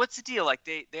 so what's the deal? Like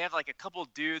they have like a couple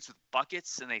dudes with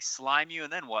buckets and they slime you,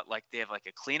 and then what? Like they have like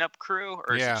a cleanup crew,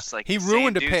 or is it just like he the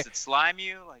ruined same dudes that slime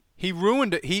you? Like he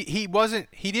ruined it.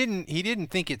 He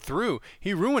didn't think it through.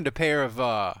 He ruined a pair of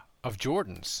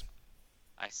Jordans.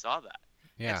 I saw that.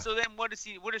 Yeah. And so then what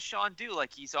does Sean do?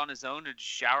 Like he's on his own to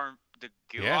shower the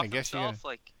goo off himself?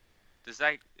 Like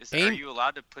are you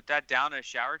allowed to put that down a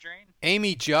shower drain?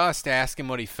 Amy just asked him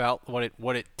what he felt, what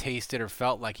it tasted or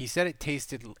felt like. He said it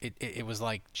tasted it was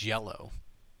like Jell-O.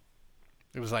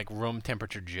 It was like room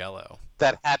temperature Jell-O.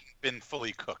 That hadn't been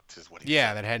fully cooked, is what he said.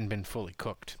 Yeah, that hadn't been fully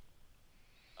cooked.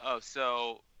 Oh,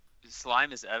 so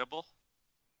slime is edible?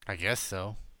 I guess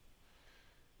so.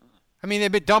 I mean,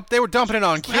 they were dumping it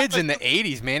on kids in the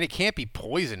 80s, man. It can't be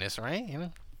poisonous, right? You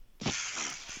know.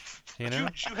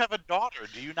 You have a daughter.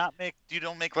 You don't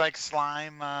make like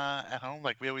slime at home?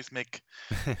 Like we always make.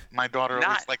 My daughter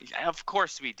always like. Of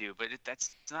course we do, but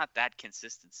that's not that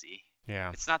consistency.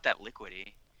 Yeah. It's not that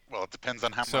liquidy. Well, it depends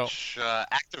on how much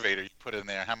activator you put in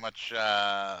there, how much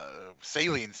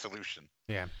saline solution.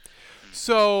 Yeah.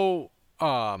 So,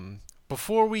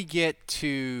 before we get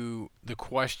to the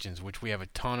questions, which we have a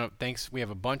ton of, we have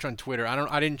a bunch on Twitter.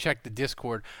 I didn't check the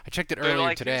Discord. I checked it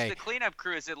earlier today. Who's the cleanup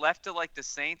crew? Is it left to like the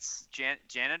Saints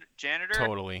janitor?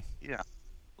 Totally. Yeah.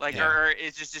 Or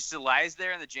is it just lies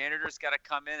there and the janitor's got to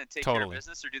come in and take care of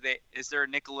business, or is there a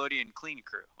Nickelodeon clean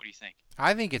crew? What do you think?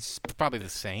 I think it's probably the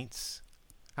Saints.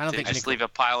 I don't think just leave a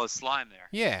pile of slime there.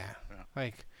 Yeah.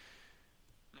 Like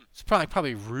it's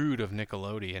probably rude of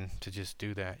Nickelodeon to just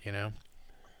do that, you know.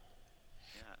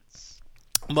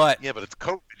 But it's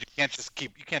COVID. You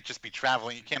can't just be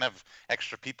traveling. You can't have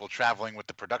extra people traveling with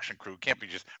the production crew. You can't be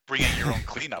just bringing your own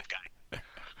cleanup guy.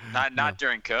 Not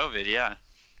during COVID, yeah.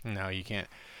 No, you can't.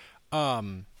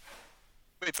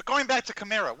 Wait, but going back to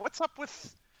Kamara, what's up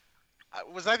with?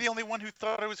 Was I the only one who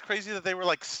thought it was crazy that they were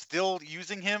like still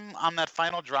using him on that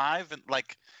final drive and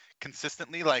like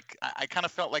consistently? Like I kind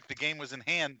of felt like the game was in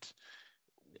hand.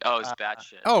 Oh, it's bad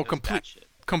shit. Oh,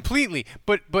 completely.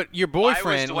 But your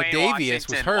boyfriend Latavius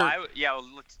was hurt.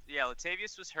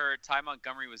 Latavius was hurt. Ty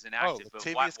Montgomery was inactive. Oh,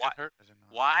 Latavius got hurt.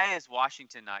 Why is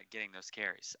Washington not getting those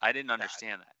carries? I didn't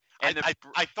understand that. And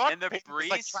I thought the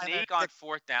Breeze sneak on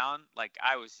fourth down, like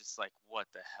I was just like, what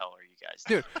the hell are you guys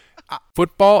doing? Dude,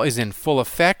 football is in full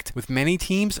effect with many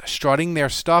teams strutting their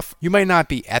stuff. You might not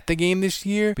be at the game this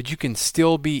year, but you can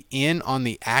still be in on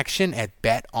the action at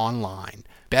Bet Online.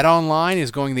 BetOnline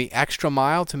is going the extra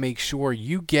mile to make sure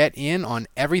you get in on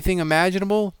everything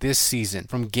imaginable this season.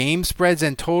 From game spreads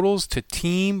and totals to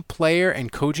team, player,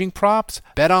 and coaching props,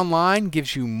 BetOnline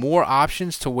gives you more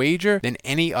options to wager than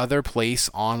any other place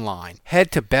online.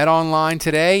 Head to BetOnline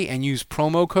today and use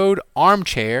promo code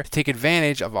ARMCHAIR to take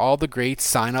advantage of all the great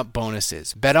sign-up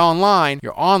bonuses. BetOnline,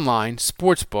 your online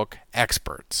sportsbook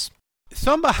experts.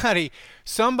 Somebody,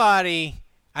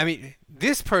 I mean,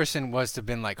 this person was to have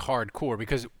been like hardcore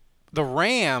because the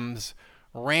Rams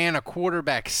ran a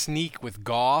quarterback sneak with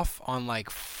Goff on like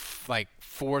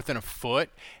fourth and a foot,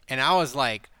 and I was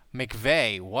like,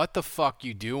 McVay, what the fuck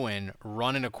you doing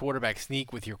running a quarterback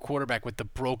sneak with your quarterback with the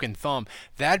broken thumb?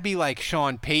 That'd be like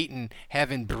Sean Payton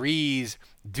having Breeze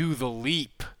do the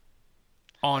leap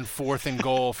on 4th and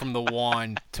goal from the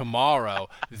 1 tomorrow.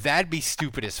 That'd be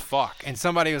stupid as fuck. And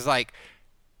somebody was like,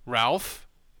 Ralph,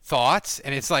 thoughts?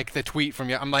 And it's like the tweet from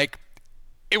you. I'm like,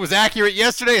 it was accurate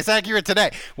yesterday. It's accurate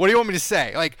today. What do you want me to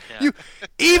say? Like, you,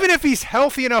 even if he's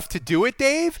healthy enough to do it,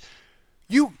 Dave,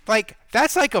 you like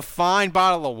that's like a fine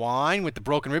bottle of wine with the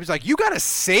broken ribs. Like, you got to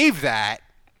save that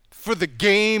for the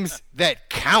games that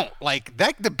count. Like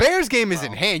that, the Bears game is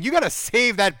in hand. You got to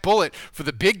save that bullet for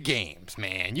the big games,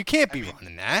 man. You can't be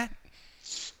running that.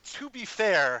 To be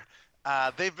fair,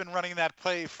 they've been running that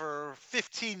play for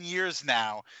 15 years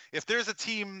now. If there's a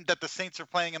team that the Saints are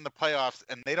playing in the playoffs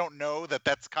and they don't know that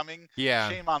that's coming,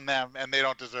 shame on them, and they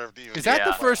don't deserve to even. Is that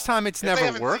the first time it's never they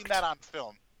haven't worked? Seen that on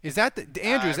film. Is that the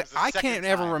Andrews? I can't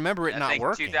ever remember it not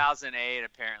working. 2008,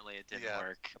 apparently it didn't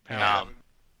work.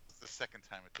 It's the second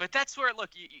time. But that's where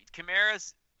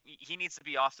Kamara's he needs to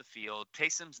be off the field.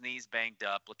 Taysom's knees banged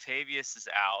up. Latavius is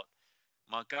out.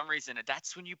 Montgomery's in it.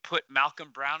 That's when you put Malcolm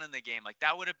Brown in the game. Like,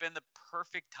 that would have been the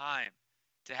perfect time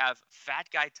to have fat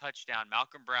guy touchdown,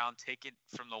 Malcolm Brown take it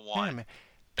from the 1. Man.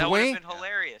 That would have been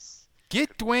hilarious.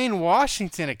 Get Dwayne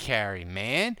Washington a carry,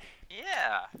 man.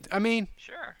 Yeah. I mean,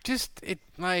 sure. Just it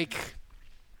like.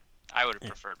 I would have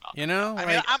preferred Malcolm. You know, I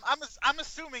mean, I'm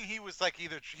assuming he was like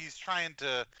either he's trying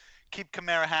to keep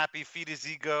Kamara happy, feed his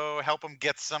ego, help him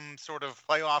get some sort of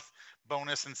playoff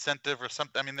bonus incentive or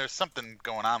something. I mean, there's something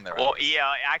going on there. Well,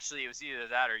 yeah, actually, it was either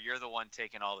that or you're the one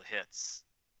taking all the hits.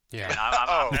 Yeah. And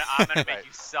I'm gonna make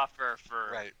you suffer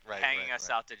for hanging us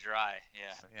out to dry.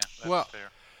 Yeah. Yeah. That's fair.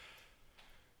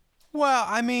 Well,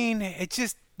 I mean, it's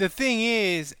just the thing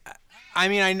is, I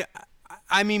mean,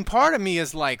 part of me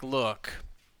is like, look,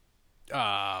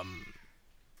 that's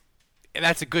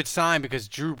a good sign because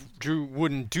Drew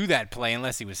wouldn't do that play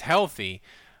unless he was healthy.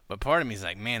 But part of me is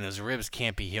like, man, those ribs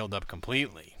can't be healed up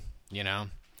completely, you know.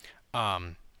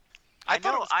 I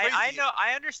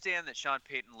understand that Sean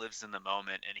Payton lives in the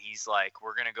moment, and he's like,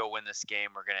 we're gonna go win this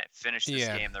game, we're gonna finish this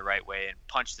game the right way, and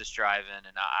punch this drive in,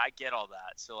 and I get all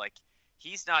that. So like,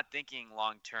 he's not thinking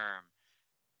long term.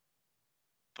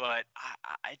 But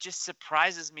it just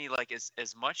surprises me, like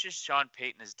as much as Sean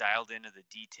Payton is dialed into the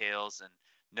details and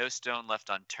no stone left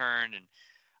unturned, and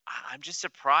I'm just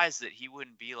surprised that he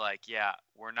wouldn't be like, yeah,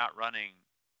 we're not running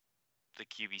the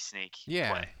QB sneak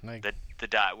play. Like the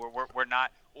die. We're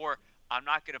not, or I'm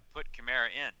not going to put Kamara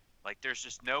in. Like, there's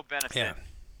just no benefit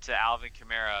to Alvin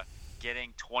Kamara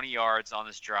getting 20 yards on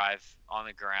this drive on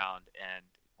the ground, and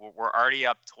we're already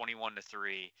up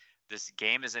 21-3. This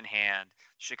game is in hand.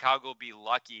 Chicago will be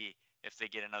lucky if they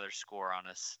get another score on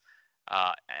us.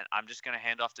 And I'm just going to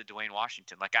hand off to Dwayne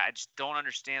Washington. Like, I just don't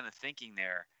understand the thinking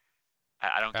there.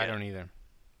 I don't get it. I don't either.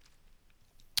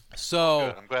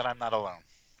 So Good. I'm glad I'm not alone.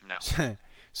 No.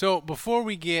 So before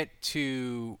we get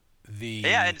to the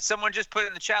and someone just put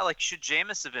in the chat, like, should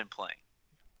Jameis have been playing?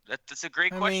 That's a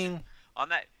great question. On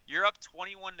that, you're up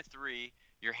 21-3.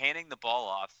 You're handing the ball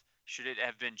off. Should it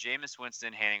have been Jameis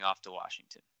Winston handing off to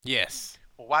Washington? Yes.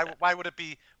 Well, why would it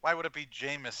be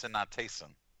Jameis and not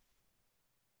Taysom?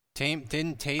 Didn't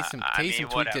Taysom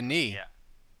tweaked a knee? Yeah.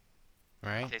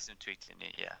 Right. Taysom tweaked a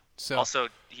knee. Yeah. So also,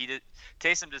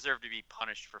 Taysom deserved to be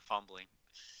punished for fumbling.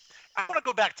 I want to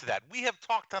go back to that. We have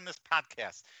talked on this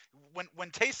podcast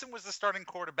when Taysom was the starting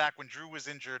quarterback, when Drew was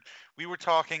injured.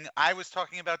 I was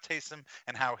talking about Taysom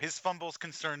and how his fumbles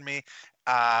concern me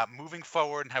moving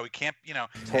forward, and how he can't,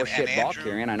 Horseshit ball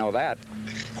carrying. I know that.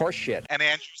 Horseshit. And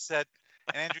Andrew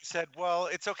said, well,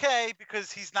 it's okay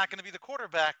because he's not going to be the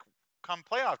quarterback come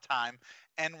playoff time.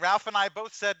 And Ralph and I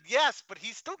both said yes, but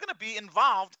he's still going to be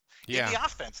involved in the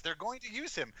offense. They're going to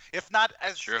use him, if not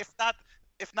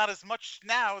as much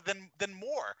now, then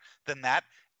more than that.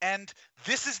 And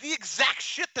this is the exact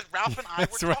shit that Ralph and I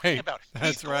were talking about.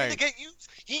 He's going to get used.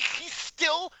 He's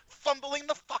still fumbling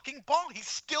the fucking ball. He's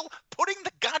still putting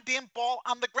the goddamn ball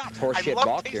on the ground. Horseshit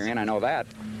ball carrying. I know that.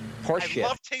 Horseshit. I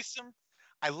love Taysom.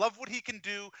 I love what he can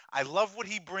do. I love what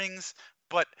he brings.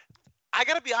 But I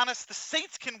got to be honest, the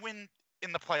Saints can win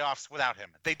in the playoffs without him.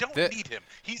 They don't need him.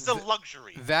 He's a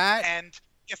luxury. And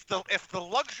if the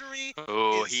luxury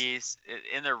he's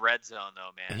in the red zone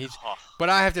though, man. But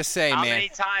I have to say, how man, many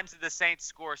times did the Saints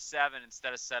score 7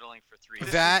 instead of settling for 3?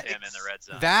 That him in the red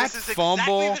zone. That this is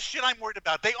fumble. Exactly the shit I'm worried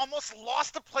about. They almost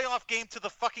lost the playoff game to the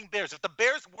fucking Bears. If the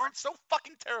Bears weren't so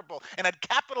fucking terrible and had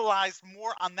capitalized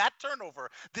more on that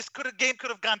turnover, this game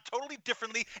could have gone totally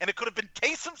differently, and it could have been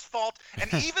Taysom's fault.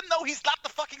 And even though he's not the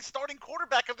fucking starting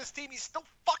quarterback of this team, he's still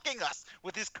fucking us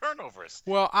with his turnovers.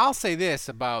 Well, I'll say this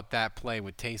about that play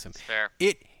with Taysom. Fair.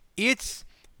 It's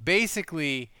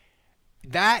basically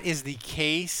that is the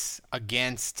case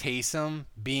against Taysom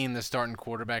being the starting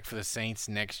quarterback for the Saints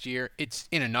next year. It's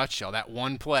in a nutshell. That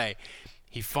one play,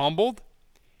 he fumbled.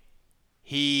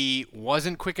 He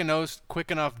wasn't quick enough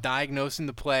diagnosing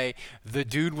the play. The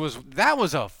dude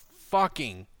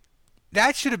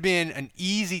that should have been an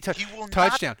easy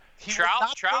touchdown.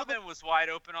 Troutman was wide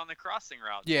open on the crossing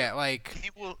route. Yeah,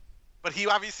 like But he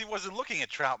obviously wasn't looking at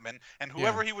Troutman, and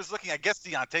whoever he was looking, I guess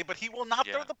Deontay. But he will not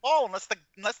throw the ball unless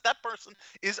that person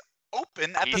is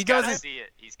open at the. He doesn't see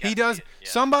it. He does. Yeah.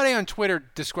 Somebody on Twitter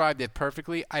described it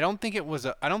perfectly. I don't think it was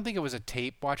a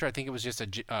tape watcher. I think it was just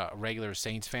a regular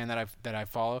Saints fan that I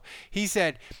follow. He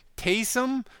said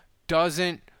Taysom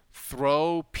doesn't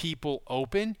throw people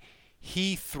open.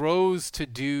 He throws to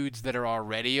dudes that are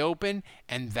already open,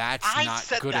 and that's not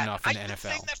good enough in the NFL. I've been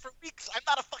saying that for weeks. I'm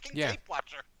not a fucking tape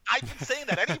watcher. I've been saying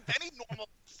that. Any normal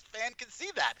fan can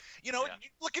see that. You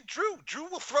look at Drew. Drew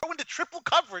will throw into triple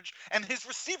coverage, and his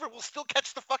receiver will still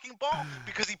catch the fucking ball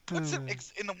because he puts it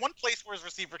in the one place where his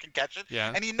receiver can catch it,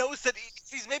 and he knows that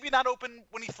if he's maybe not open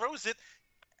when he throws it,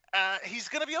 he's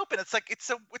gonna be open. It's like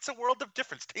it's a world of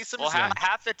difference. Taysom is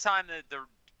half the time the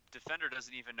defender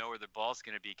doesn't even know where the ball's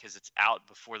going to be because it's out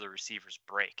before the receivers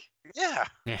break. Yeah.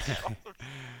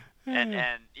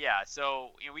 and so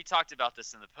we talked about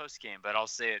this in the post game, but I'll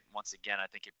say it once again. I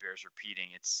think it bears repeating.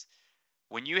 It's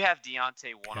when you have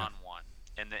Deontay one-on-one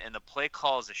and the play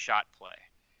call is a shot play,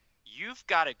 you've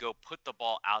got to go put the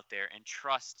ball out there and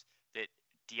trust that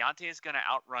Deontay is going to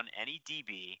outrun any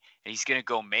DB, and he's going to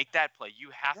go make that play. You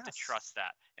have to trust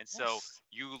that. And so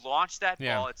you launch that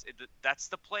ball. That's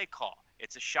the play call.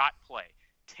 It's a shot play.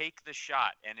 Take the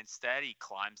shot. And instead, he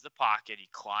climbs the pocket.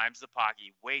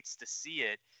 He waits to see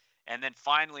it. And then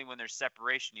finally, when there's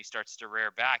separation, he starts to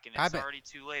rear back, and it's already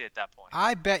too late at that point.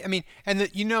 I bet. I mean, and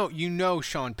you know,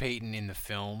 Sean Payton in the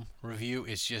film review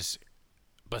is just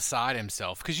beside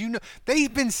himself because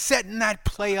they've been setting that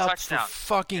play up for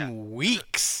fucking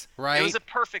weeks, right? It was a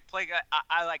perfect play.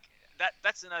 I like that.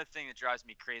 That's another thing that drives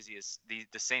me crazy is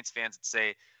the Saints fans that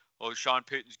say, "Oh, Sean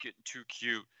Payton's getting too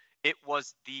cute." It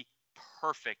was the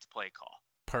perfect play call.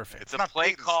 Perfect. The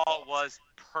play call was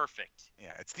perfect.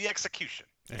 Yeah, it's the execution.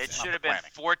 It should have been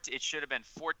 14. It should have been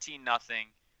 14-0.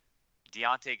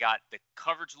 Deontay got the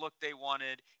coverage look they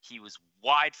wanted. He was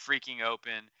wide freaking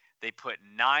open. They put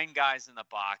 9 guys in the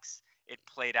box. It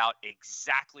played out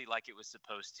exactly like it was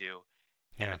supposed to,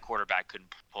 and the quarterback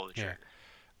couldn't pull the trigger.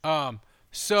 Yeah.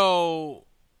 So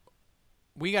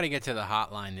we got to get to the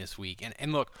hotline this week,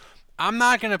 and look. I'm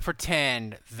not going to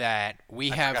pretend that we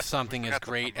have something as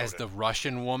great as the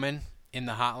Russian woman in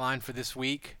the hotline for this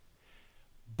week.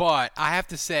 But I have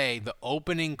to say the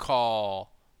opening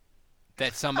call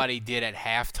that somebody did at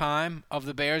halftime of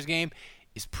the Bears game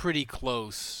is pretty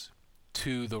close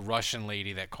to the Russian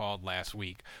lady that called last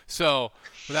week. So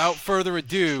without further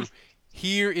ado,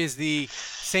 here is the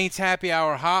Saints Happy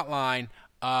Hour hotline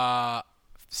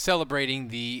celebrating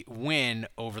the win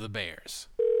over the Bears.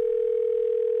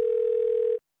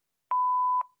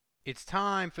 It's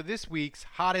time for this week's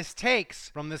hottest takes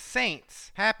from the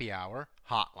Saints Happy Hour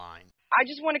hotline. I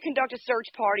just want to conduct a search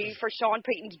party for Sean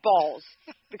Payton's balls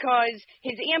because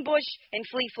his ambush and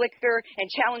flea flicker and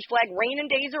challenge flag reigning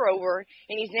days are over,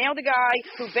 and he's now the guy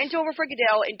who bent over for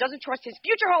Goodell and doesn't trust his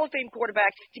future Hall of Fame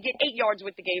quarterback to get 8 yards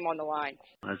with the game on the line.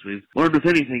 As we've learned with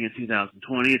anything in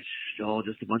 2020, it's all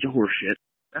just a bunch of horse shit.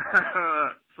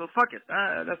 So fuck it.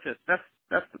 That's it. That's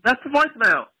the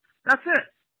voicemail. That's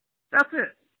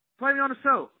it. Play me on the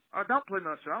show. Or don't play me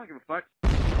on the show. I don't give a fuck.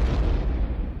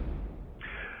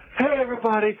 Hey,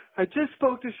 everybody. I just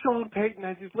spoke to Sean Payton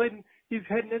as he's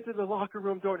heading into the locker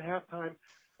room during halftime.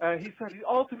 He said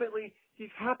he's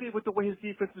happy with the way his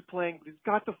defense is playing, but he's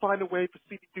got to find a way for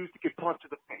CD Deuce to get punched in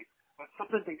the face. That's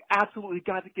something they absolutely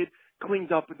got to get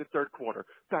cleaned up in the third quarter.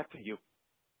 Back to you.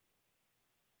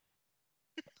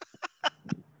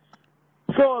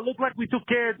 So it looked like we took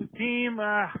care of the team,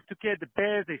 took care of the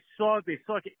Bears. They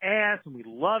suck ass, and we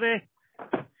love it.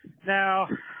 Now,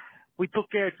 we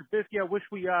took care of Trubisky. I wish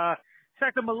we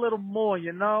checked him a little more,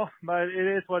 but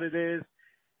it is what it is.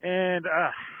 And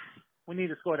we need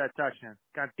to score that touchdown.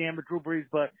 God damn it, Drew Brees.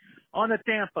 But on the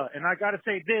Tampa, and I got to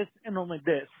say this and only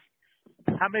this.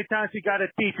 How many times you got to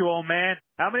teach you, old man?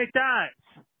 How many times?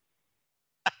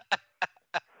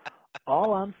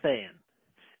 All I'm saying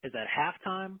is at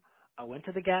halftime, I went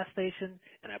to the gas station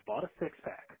and I bought a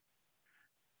 6-pack.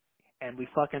 And we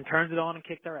fucking turned it on and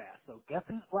kicked their ass. So guess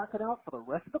who's rocking out for the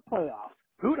rest of the playoffs?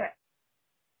 Who dat?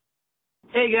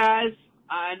 Hey guys,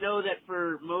 I know that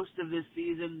for most of this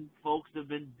season, folks have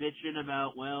been bitching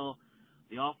about, well,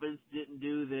 the offense didn't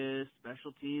do this,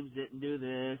 special teams didn't do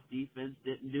this, defense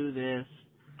didn't do this.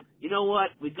 You know what?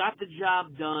 We got the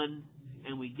job done,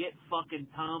 and we get fucking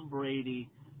Tom Brady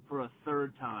for a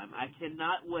third time. I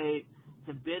cannot wait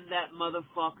to bend that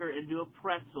motherfucker into a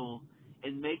pretzel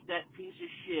and make that piece of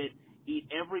shit eat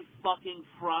every fucking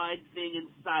fried thing in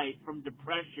sight from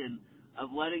depression of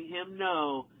letting him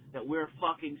know that we're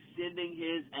fucking sending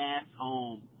his ass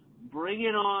home. Bring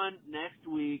it on next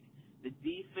week. The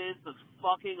defense looks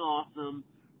fucking awesome.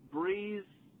 Breeze,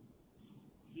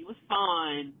 he was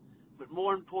fine, but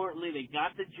more importantly, they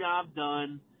got the job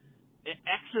done. It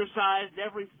exercised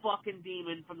every fucking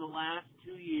demon from the last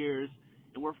 2 years,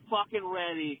 and we're fucking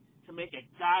ready to make a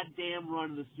goddamn run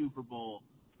to the Super Bowl.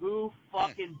 Who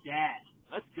fucking dat?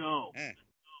 Let's go.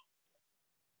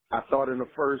 I thought in the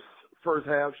first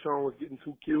half, Sean was getting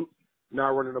too cute, not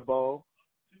running the ball.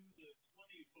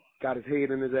 Got his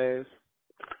head in his ass.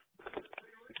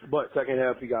 But second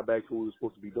half, he got back to what he was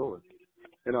supposed to be doing.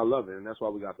 And I love it, and that's why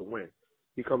we got the win.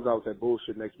 He comes out with that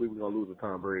bullshit next week, we're going to lose to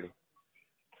Tom Brady.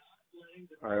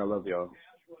 All right, I love y'all.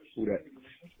 Who that?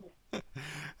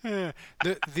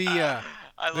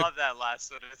 I love that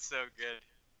last one. It's so good.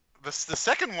 The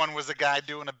second one was a guy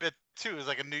doing a bit too. Is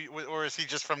like or is he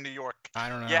just from New York? I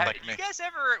don't know. Yeah, like you guys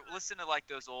ever listen to like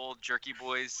those old Jerky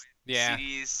Boys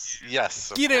CDs?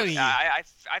 Yes.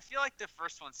 I feel like the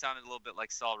first one sounded a little bit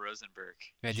like Saul Rosenberg.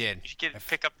 I did. You could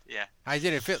pick up. Yeah. I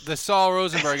did. The Saul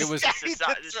Rosenberg. It was. This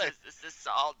is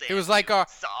Saul. It was like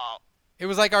Saul. It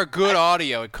was like our good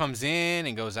audio. It comes in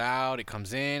and goes out. It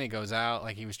comes in and goes out.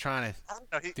 Like he was trying to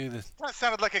do this. That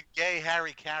sounded like a gay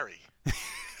Harry Carey.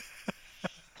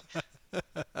 Not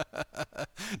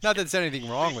that there's anything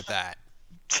wrong with that.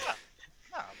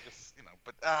 No, just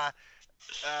but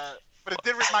it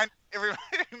did remind.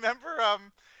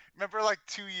 Remember like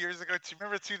 2 years ago.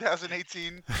 Remember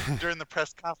 2018 during the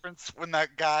press conference when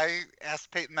that guy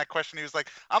asked Peyton that question. He was like,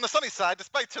 "On the sunny side,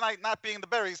 despite tonight not being the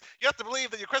Berries, you have to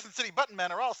believe that your Crescent City Button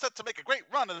Men are all set to make a great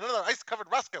run at another ice-covered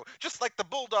Roscoe, just like the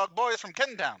Bulldog Boys from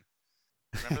Kentown."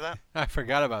 Remember that? I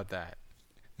forgot about that.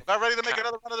 About ready to make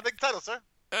another run of the big title, sir.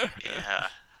 Yeah.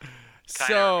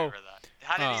 So, remember that.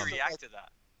 How did he react to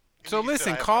that? So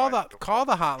listen, call the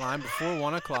hotline before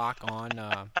 1 o'clock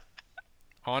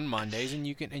on Mondays, and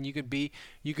you could be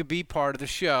part of the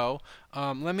show.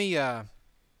 Let me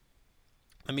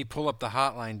pull up the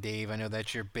hotline, Dave. I know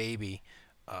that's your baby.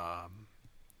 We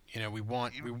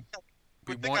want. You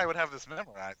would think I would have this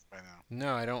memorized by now.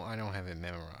 No, I don't have it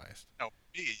memorized. No,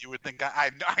 me. You would think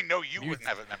I know you wouldn't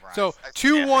have it memorized. So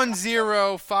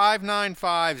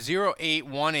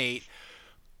 210-595-0818.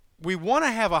 We want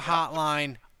to have a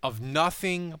hotline of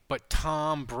nothing but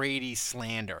Tom Brady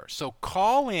slander. So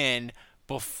call in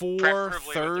before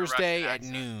Thursday at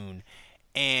noon,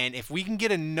 and if we can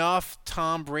get enough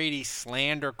Tom Brady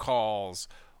slander calls,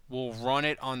 we'll run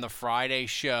it on the Friday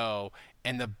show.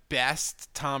 And the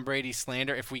best Tom Brady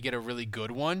slander, if we get a really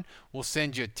good one, we'll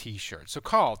send you a T-shirt. So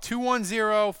call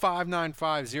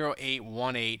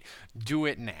 210-595-0818. Do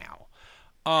it now.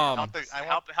 Help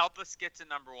us get to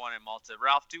number one in Malta.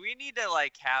 Ralph, do we need to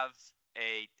have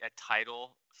a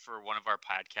title for one of our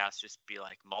podcasts? Just be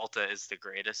like Malta is the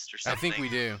greatest or something. I think we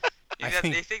do. You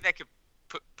think that could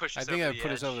push us over the edge? I think that would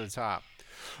put us over the top.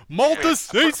 Malta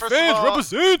Saints fans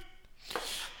represent.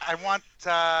 I want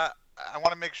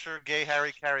to make sure Gay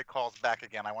Harry Carey calls back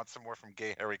again. I want some more from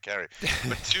Gay Harry Carey.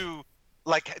 But two,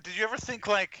 did you ever think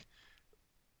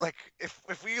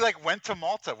if we went to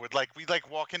Malta, would we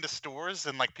walk into stores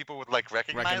and people would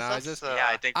recognize us? Yeah,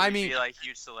 I think we'd be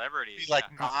huge celebrities. Be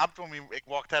mobbed when we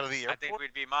walked out of the airport. I think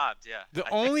we'd be mobbed. Yeah. The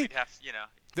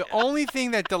only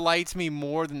thing that delights me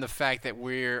more than the fact that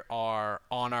we are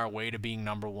on our way to being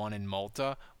number one in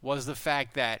Malta was the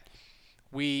fact that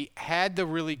we had the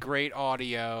really great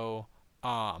audio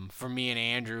for me and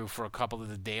Andrew for a couple of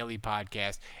the daily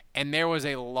podcasts, and there was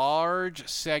a large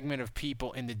segment of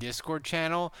people in the Discord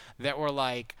channel that were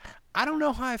like, I don't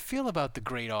know how I feel about the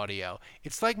great audio.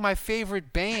 It's like my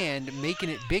favorite band making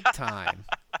it big time.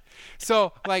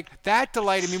 So, that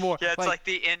delighted me more. Yeah, it's like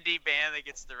the indie band that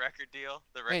gets the record deal,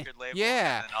 the record label.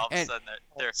 Yeah. And then all of a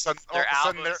sudden, their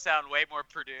albums sound way more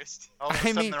produced. All of a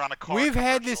sudden, they're on a car We've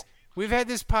commercial. had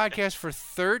this podcast for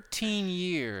 13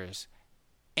 years,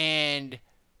 and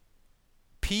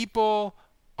people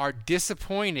are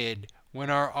disappointed when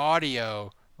our audio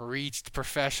reached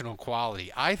professional quality.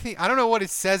 I don't know what it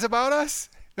says about us,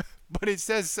 but it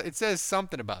says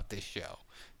something about this show.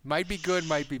 Might be good,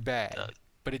 might be bad,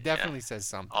 but it definitely says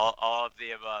something. All of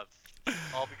the above.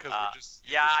 All because we're just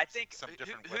I think some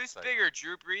different who's website. bigger,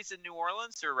 Drew Brees in New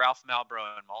Orleans or Ralph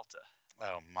Malbrough in Malta?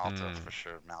 Oh, Malta for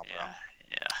sure. Malbrough.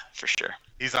 Yeah, for sure.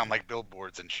 He's on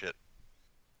billboards and shit.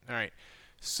 All right.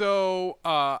 So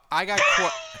I got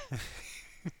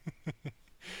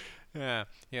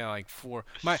four.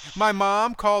 My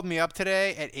mom called me up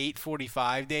today at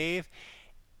 8:45, Dave,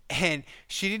 and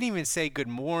she didn't even say good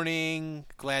morning,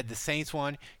 glad the Saints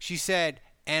won. She said,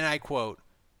 and I quote,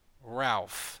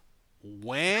 Ralph,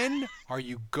 when are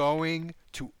you going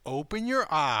to open your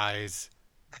eyes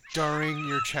during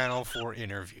your Channel 4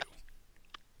 interview?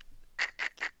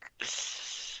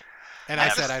 And I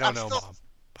said, I don't know, Mom.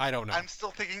 I don't know. I'm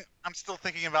still thinking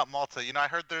about Malta. I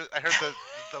heard the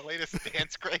latest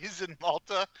dance craze in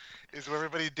Malta is where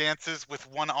everybody dances with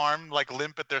one arm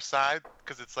limp at their side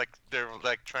because it's they're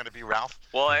trying to be Ralph.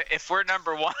 Well, if we're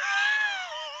number one,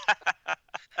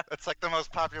 that's the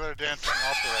most popular dance in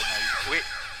Malta right now.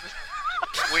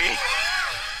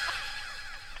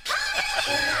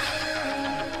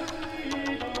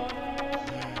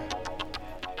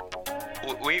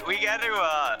 We got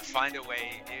to find a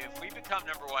way. If we become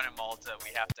number one in Malta,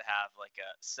 we have to have a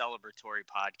celebratory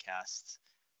podcast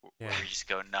where we just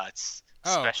go nuts.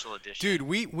 Special edition. Dude,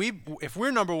 we if we're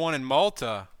number one in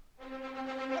Malta,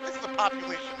 what is the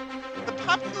population? The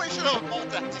population of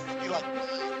Malta has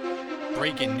to be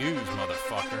breaking news,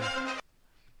 motherfucker.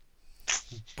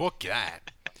 Book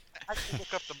that. I can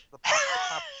look up the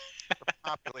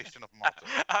population of Malta.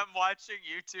 I'm watching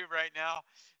YouTube right now.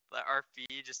 Our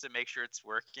feed just to make sure it's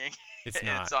working. It's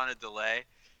not. It's on a delay,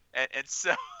 and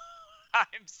so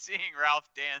I'm seeing Ralph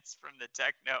dance from the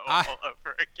techno all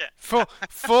over again.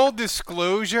 Full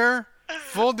disclosure,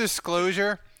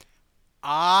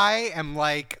 I am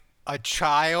like a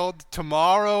child.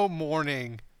 Tomorrow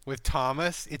morning with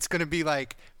Thomas, it's going to be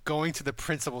like going to the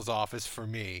principal's office for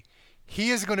me.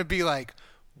 He is going to be like,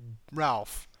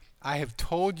 Ralph, I have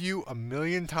told you a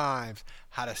million times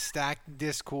how to stack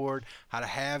Discord, how to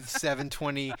have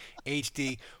 720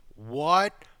 HD.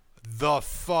 What the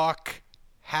fuck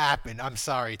happened? I'm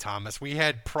sorry, Thomas. We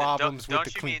had problems with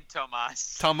the clean. Don't you mean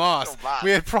Tomas? Tomas. We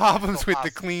had problems with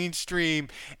the clean stream,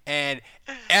 and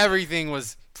everything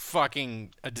was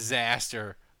fucking a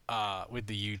disaster with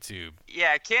the YouTube.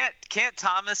 Yeah, can't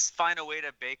Thomas find a way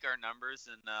to bake our numbers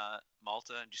in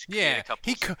Malta and just create a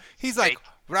couple? He's like,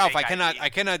 Ralph, I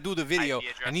cannot do the video.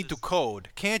 I need to code.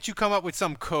 Can't you come up with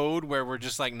some code where we're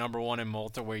just like number 1 in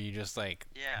Malta, where you just like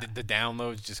the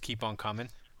downloads just keep on coming?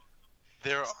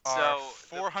 There are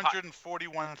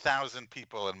 441,000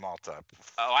 people in Malta.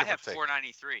 Oh, I have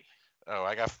 493. Oh,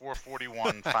 I got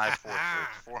 441,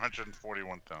 543,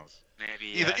 441,000.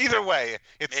 Maybe either way,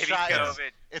 it's maybe shy.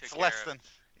 COVID it's less than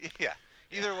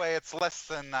Either way, it's less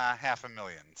than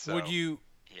 500,000. So. Would you?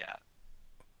 Yeah.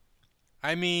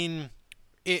 I mean,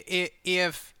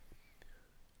 if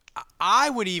I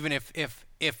would even if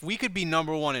we could be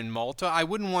number 1 in Malta, I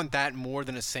wouldn't want that more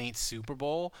than a Saints Super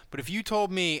Bowl. But if you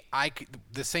told me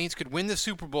the Saints could win the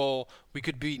Super Bowl, we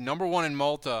could be number 1 in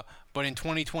Malta, but in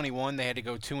 2021 they had to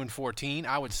go 2-14,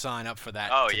 I would sign up for that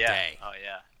today. Oh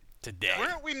yeah. Today.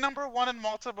 Weren't we number 1 in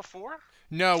Malta before?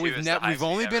 No, we've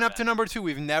only been up to number 2.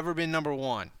 We've never been number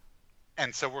 1.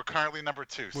 And so we're currently number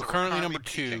 2. We're currently number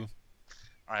 2.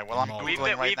 All right, well, I'm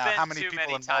Googling right now how many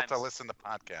people in Malta listen to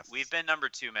podcasts. We've been number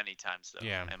 2 many times, though,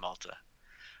 in Malta.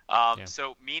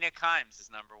 So Mina Kimes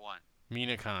is number 1.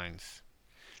 Mina Kimes.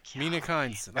 Mina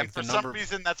Kimes. And for some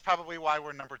reason, that's probably why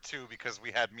we're number 2, because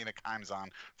we had Mina Kimes on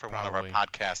for one of our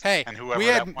podcasts. Hey, and whoever we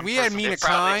had Mina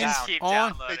Kimes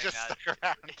on. They just stuck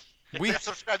around. They're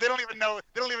subscribed. They don't even know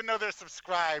they're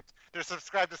subscribed. They're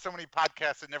subscribed to so many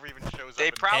podcasts it never even shows up.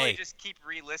 They probably just keep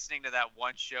re-listening to that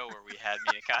one show where we had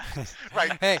Mina Kimes.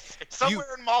 Right. Hey,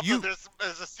 somewhere in Malta,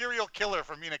 there's a serial killer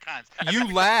for Mina Kimes.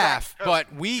 You laugh, but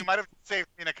you might have saved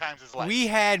Mina Kimes' life. We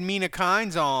had Mina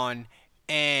Kimes on,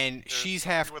 and she's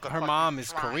her mom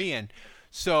is Korean,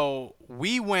 so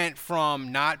we went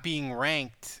from not being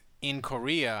ranked in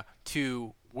Korea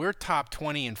to we're top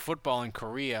 20 in football in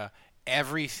Korea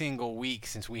every single week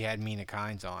since we had Mina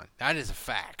Kimes on. That is a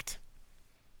fact.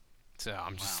 So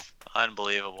I'm just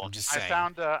unbelievable. I'm just saying.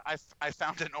 I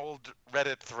found an old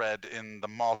Reddit thread in the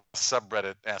Malta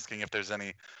subreddit asking if there's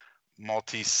any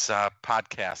Maltese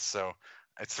podcasts. So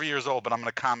it's 3 years old, but I'm going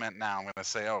to comment now. I'm going to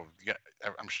say,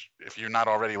 if you're not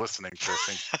already listening to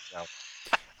this,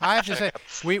 I have to say,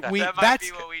 that might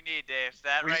be what we need, Dave.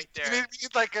 That right there. We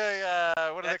need like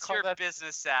a what do they call that? That's your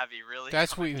business savvy, really.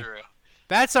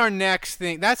 That's our next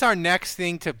thing. That's our next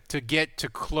thing to get to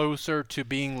closer to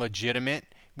being legitimate.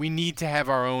 We need to have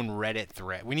our own Reddit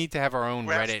thread. We need to have our own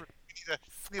Reddit.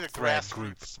 We need a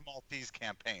grassroots Maltese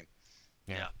campaign.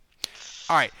 Yeah.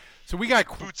 All right. So we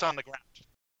got boots on the ground.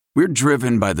 We're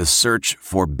driven by the search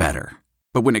for better.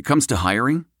 But when it comes to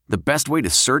hiring, the best way to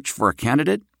search for a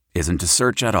candidate isn't to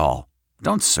search at all.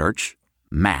 Don't search.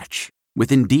 Match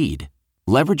with Indeed.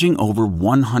 Leveraging over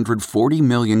 140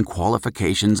 million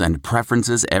qualifications and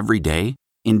preferences every day,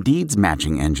 Indeed's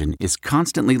matching engine is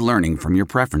constantly learning from your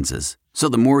preferences. So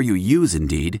the more you use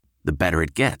Indeed, the better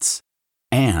it gets.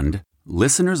 And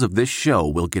listeners of this show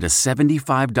will get a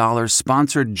 $75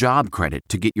 sponsored job credit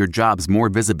to get your jobs more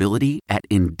visibility at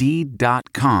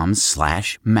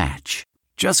Indeed.com/match.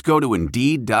 Just go to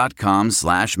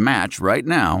Indeed.com/match right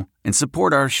now and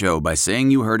support our show by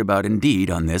saying you heard about Indeed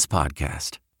on this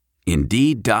podcast.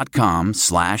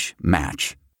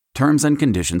 Indeed.com/match. Terms and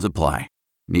conditions apply.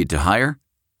 Need to hire?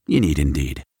 You need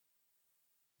Indeed.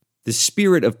 The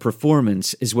spirit of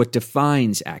performance is what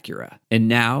defines Acura, and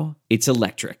now it's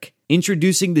electric.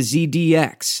 Introducing the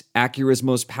ZDX, Acura's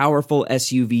most powerful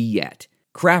SUV yet.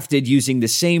 Crafted using the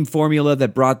same formula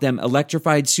that brought them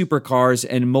electrified supercars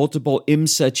and multiple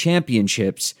IMSA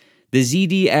championships, the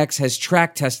ZDX has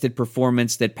track-tested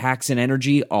performance that packs an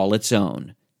energy all its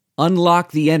own.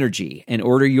 Unlock the energy and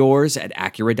order yours at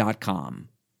Acura.com.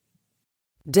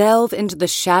 Delve into the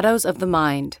shadows of the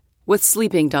mind with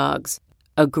Sleeping Dogs,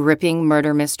 a gripping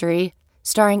murder mystery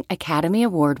starring Academy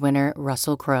Award winner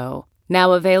Russell Crowe.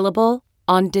 Now available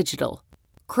on digital.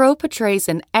 Crowe portrays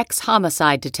an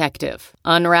ex-homicide detective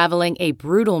unraveling a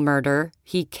brutal murder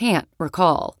he can't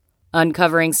recall.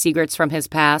 Uncovering secrets from his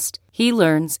past, he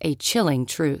learns a chilling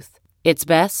truth. It's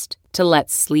best to let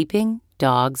sleeping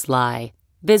dogs lie.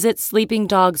 Visit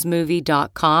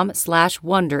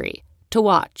sleepingdogsmovie.com/Wondery to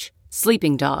watch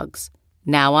Sleeping Dogs,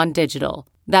 now on digital.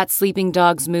 That's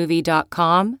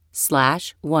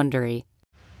sleepingdogsmovie.com/Wondery.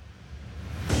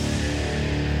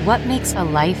 What makes a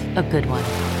life a good one?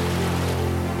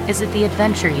 Is it the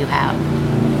adventure you have?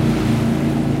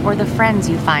 Or the friends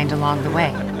you find along the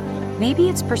way? Maybe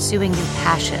it's pursuing your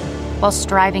passion while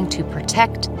striving to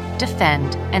protect,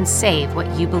 defend, and save what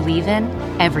you believe in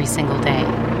every single day.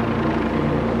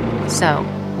 So,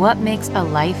 what makes a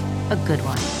life a good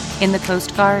one? In the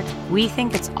Coast Guard, we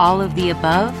think it's all of the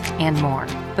above and more,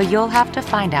 but you'll have to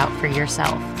find out for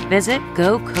yourself. Visit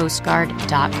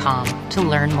gocoastguard.com to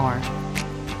learn more.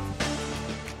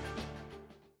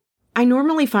 I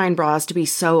normally find bras to be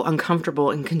so uncomfortable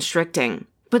and constricting,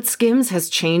 but Skims has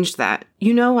changed that.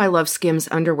 You know I love Skims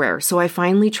underwear, so I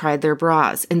finally tried their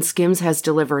bras, and Skims has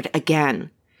delivered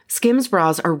again. Skims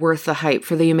bras are worth the hype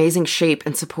for the amazing shape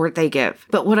and support they give,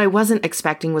 but what I wasn't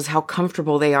expecting was how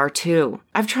comfortable they are too.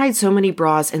 I've tried so many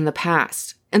bras in the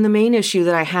past, and the main issue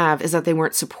that I have is that they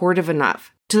weren't supportive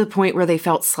enough, to the point where they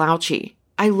felt slouchy.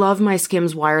 I love my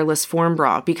Skims wireless form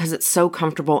bra because it's so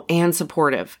comfortable and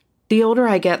supportive. The older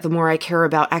I get, the more I care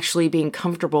about actually being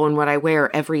comfortable in what I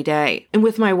wear every day. And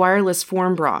with my wireless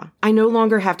form bra, I no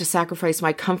longer have to sacrifice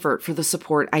my comfort for the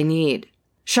support I need.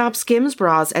 Shop Skims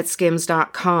bras at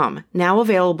skims.com, now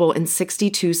available in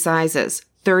 62 sizes,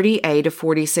 30A to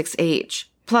 46H.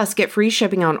 Plus, get free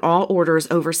shipping on all orders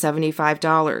over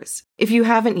 $75. If you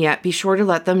haven't yet, be sure to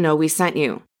let them know we sent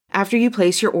you. After you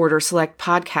place your order, select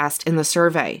podcast in the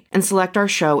survey and select our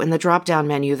show in the drop-down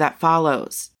menu that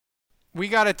follows. We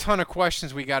got a ton of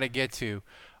questions we got to get to.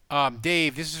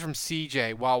 Dave, this is from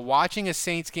CJ. While watching a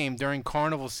Saints game during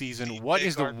Carnival season, what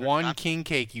is the one king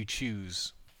cake you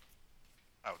choose?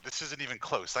 Oh, this isn't even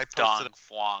close. I posted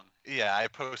I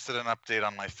posted an update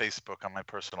on my Facebook, on my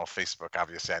personal Facebook.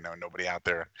 Obviously, I know nobody out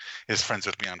there is friends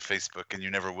with me on Facebook, and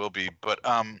you never will be. But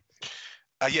Dong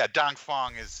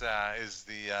Fong is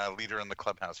the leader in the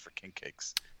clubhouse for king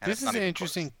cakes. And This is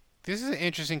an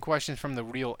interesting question from the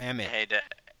real Emmett.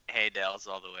 Hey, Dale's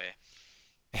all the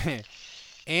way.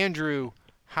 Andrew,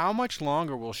 how much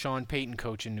longer will Sean Payton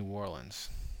coach in New Orleans?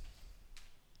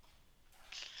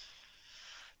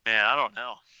 Man, I don't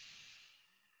know.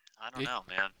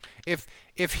 Man.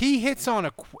 If he hits on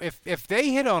if they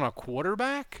hit on a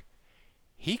quarterback,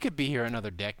 he could be here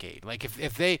another decade. Like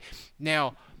if they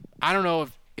now, I don't know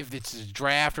if it's a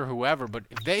draft or whoever, but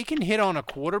if they can hit on a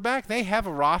quarterback, they have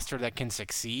a roster that can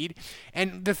succeed.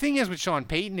 And the thing is with Sean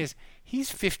Payton is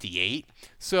he's 58.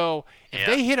 So if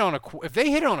they hit on a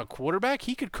quarterback,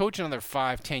 he could coach another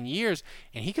 5-10 years,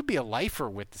 and he could be a lifer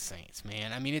with the Saints,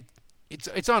 man. I mean,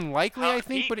 it's unlikely, I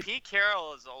think, but Pete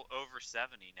Carroll is over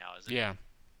 70 now, isn't he? Yeah.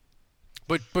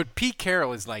 But Pete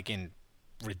Carroll is like in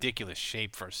ridiculous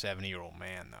shape for a 70-year-old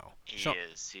man, though. He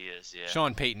is, yeah.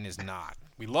 Sean Payton is not.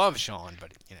 We love Sean,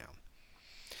 but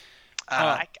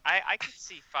I could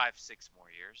see 5-6 more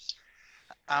years.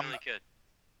 I really could.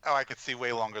 Oh, I could see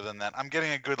way longer than that. I'm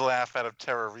getting a good laugh out of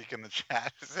Tara Reek in the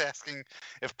chat. She's asking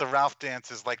if the Ralph dance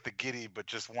is like the giddy, but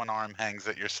just one arm hangs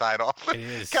at your side off. It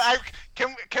is.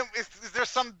 Is there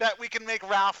some bet we can make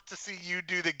Ralph to see you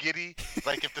do the giddy?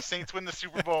 Like if the Saints win the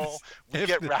Super Bowl, we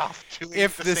get Ralph to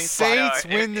if the Saints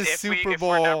win the Super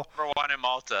Bowl, we're number one in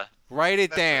Malta. Write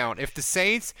it down. If the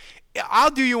Saints,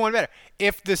 I'll do you one better.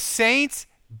 If the Saints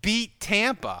beat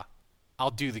Tampa,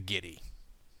 I'll do the giddy.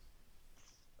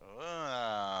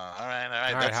 All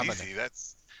right. That's easy.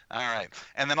 That's all right.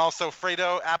 And then also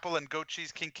Fredo, apple, and goat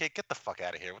cheese king cake. Get the fuck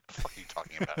out of here. What the fuck are you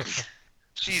talking about?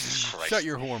 Jesus Christ. Shut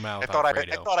your whore mouth. I thought I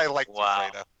liked you,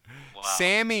 Fredo.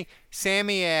 Wow.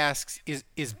 Sammy asks, is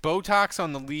Botox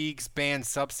on the league's banned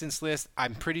substance list?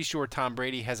 I'm pretty sure Tom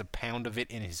Brady has a pound of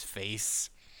it in his face.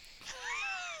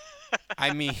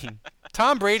 I mean,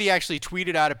 Tom Brady actually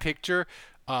tweeted out a picture,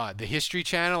 the History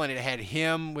Channel, and it had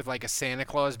him with like a Santa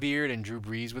Claus beard and Drew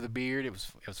Brees with a beard. It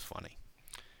was funny.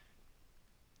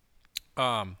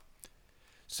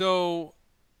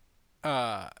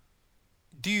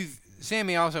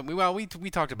 Sammy, also, we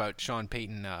talked about Sean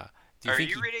Payton. Are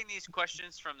you reading these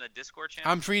questions from the Discord channel?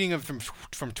 I'm reading them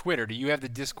from Twitter. Do you have the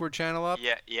Discord channel up?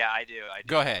 Yeah, I do.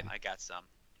 Go ahead. I got some.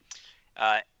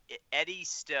 Eddie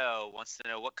Stowe wants to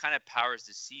know, what kind of powers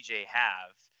does CJ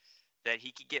have that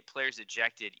he could get players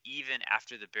ejected even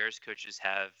after the Bears coaches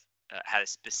have had a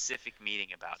specific meeting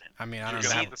about him? I mean, I don't know.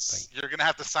 You're going to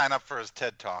have to sign up for his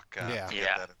TED Talk.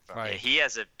 Yeah. Right. He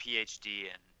has a PhD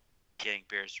in getting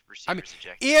Bears receivers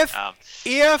ejected.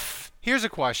 If here's a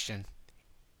question.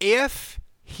 If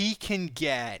he can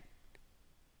get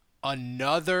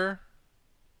another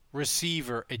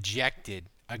receiver ejected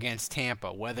against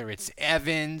Tampa, whether it's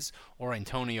Evans or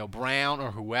Antonio Brown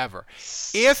or whoever.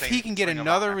 If he can get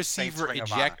another receiver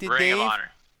ejected, Ring of Dave,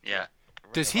 Honor. Yeah.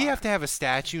 does he have to have a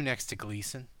statue next to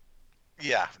Gleason?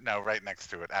 Yeah, no, right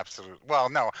next to it, absolutely. Well,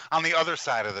 no, on the other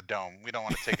side of the dome. We don't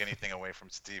want to take anything away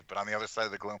from Steve, but on the other side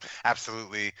of the globe,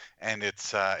 absolutely. And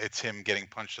it's him getting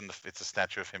punched in the. It's a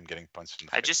statue of him getting punched in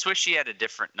the face. I just wish he had a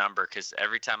different number because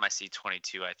every time I see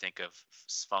 22, I think of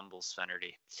Fumbles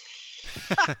Fenerty.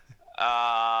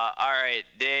 All right,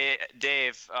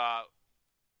 Dave.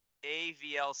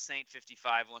 AVL Saint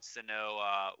 55 wants to know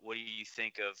what do you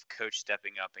think of Coach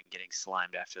stepping up and getting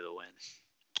slimed after the win?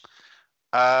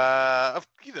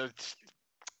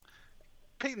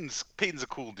 Peyton's a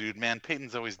cool dude, man.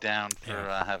 Peyton's always down for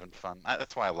having fun.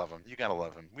 That's why I love him. You gotta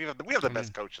love him. We have the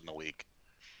best coach in the league.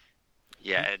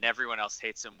 Yeah, and everyone else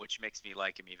hates him, which makes me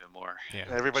like him even more. Yeah.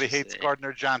 Everybody hates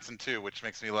Gardner Johnson too, which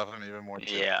makes me love him even more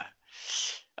too. Yeah.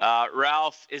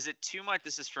 Ralph, is it too much?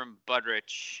 This is from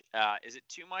Budrich. Is it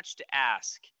too much to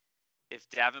ask if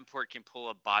Davenport can pull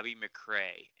a Bobby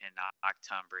McRae and knock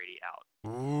Tom Brady out?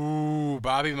 Ooh,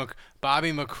 Bobby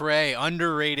McRae,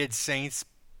 underrated Saints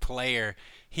player.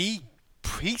 He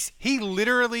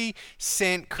literally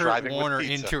sent Kurt Warner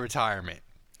into retirement.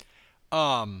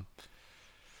 I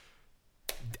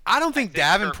don't think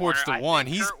Davenport's the one.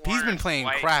 He's been playing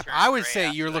crap. I would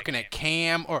say you're looking at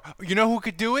Cam, or you know who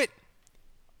could do it?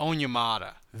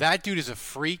 Onyemata. That dude is a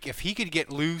freak. If he could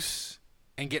get loose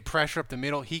and get pressure up the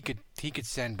middle, he could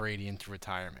send Brady into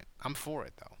retirement. I'm for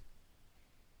it though.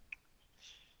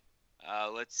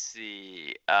 Let's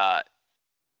see.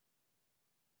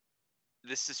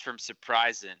 This is from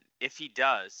Surprising. If he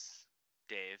does,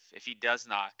 Dave, if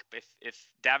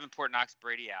Davenport knocks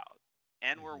Brady out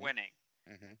and we're winning,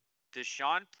 does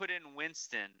Sean put in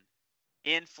Winston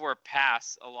in for a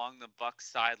pass along the Bucs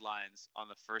sidelines on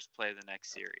the first play of the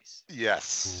next series?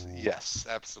 Yes. Ooh. Yes,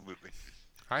 absolutely.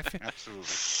 Absolutely.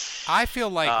 I feel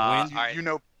like you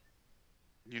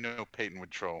know Peyton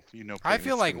would troll. I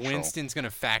feel like Winston's going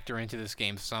to factor into this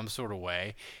game some sort of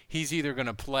way. He's either going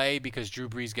to play because Drew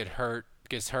Brees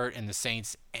gets hurt and the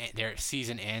Saints, their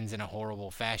season ends in a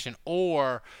horrible fashion,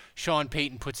 or Sean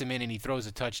Payton puts him in and he throws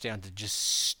a touchdown to just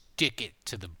stick it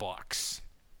to the Bucs.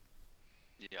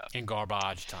 Yeah. In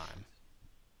garbage time.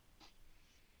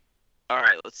 All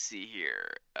right, let's see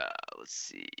here.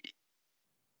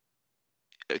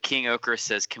 King Okra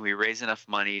says, can we raise enough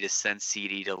money to send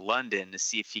CD to London to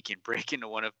see if he can break into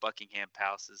one of Buckingham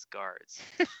Palace's guards?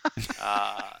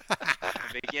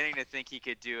 I'm beginning to think he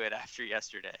could do it after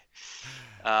yesterday.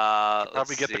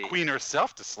 Probably get the Queen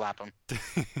herself to slap him.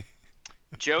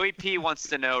 Joey P wants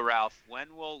to know, Ralph,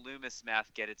 when will Loomis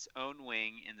Math get its own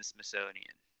wing in the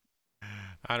Smithsonian?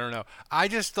 I don't know. I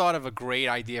just thought of a great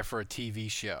idea for a TV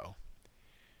show.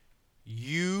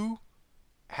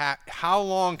 How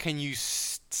long can you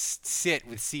sit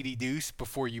with CD Deuce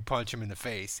before you punch him in the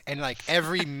face? And like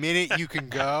every minute you can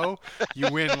go,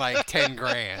 you win like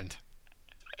 $10,000.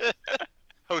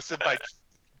 Hosted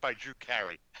by Drew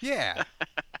Carey. Yeah.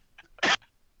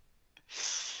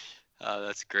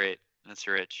 That's great. That's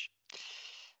rich.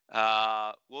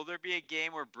 Will there be a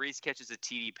game where Brees catches a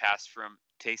TD pass from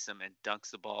Taysom and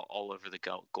dunks the ball all over the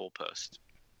goalpost?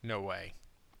 No way.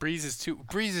 Brees is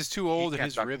too old and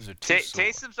his ribs are too sore.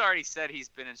 Taysom's already said he's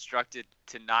been instructed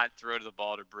to not throw to the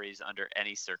ball to Brees under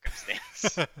any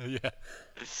circumstance. Yeah.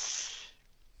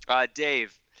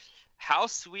 Dave, how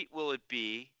sweet will it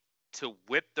be to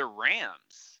whip the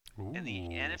Rams in the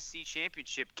NFC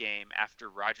Championship game after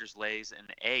Rodgers lays an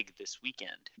egg this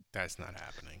weekend? That's not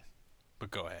happening. But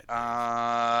go ahead.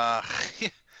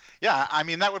 Yeah, I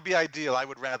mean, that would be ideal. I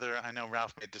know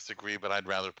Ralph may disagree, but I'd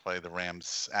rather play the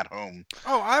Rams at home.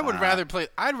 Oh, I'd rather play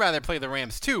the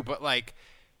Rams too, but like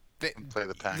play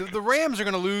the Pack. The Rams are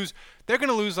going to lose. They're going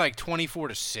to lose like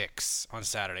 24-6 on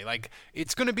Saturday. Like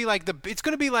it's going to be like a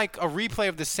replay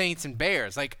of the Saints and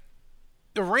Bears. Like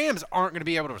the Rams aren't going to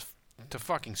be able to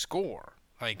fucking score.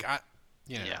 Like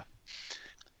Yeah.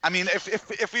 I mean,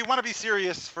 if we want to be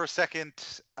serious for a second,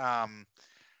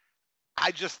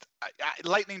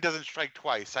 lightning doesn't strike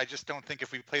twice. I just don't think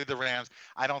if we played the Rams,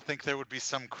 I don't think there would be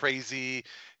some crazy,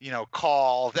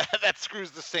 call that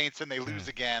screws the Saints and they lose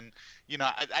again.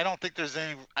 I don't think there's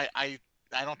any. I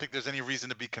don't think there's any reason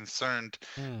to be concerned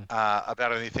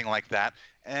about anything like that.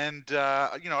 And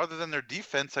other than their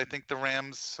defense, I think the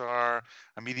Rams are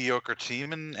a mediocre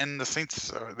team, and the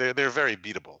Saints they're very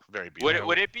beatable. Very beatable.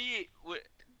 Would it be?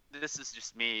 This is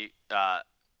just me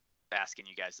asking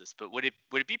you guys this, but would it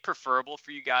be preferable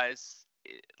for you guys,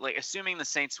 like assuming the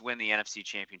Saints win the NFC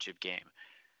Championship game,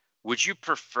 would you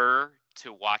prefer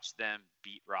to watch them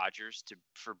beat Rodgers,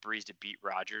 for Breeze to beat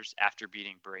Rodgers after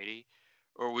beating Brady,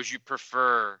 or would you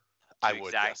prefer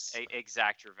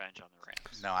exact revenge on the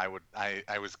Rams? No, I would.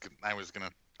 I was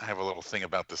gonna have a little thing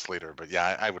about this later, but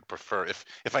yeah, I would prefer if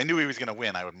I knew he was gonna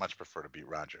win, I would much prefer to beat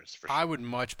Rodgers. For sure. I would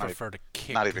much prefer to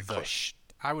kick not even close.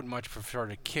 I would much prefer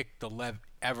to kick the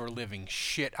ever living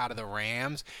shit out of the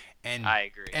Rams, and I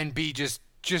agree, and be just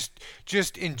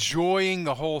enjoying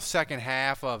the whole second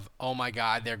half of, oh my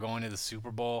God, they're going to the Super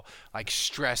Bowl, like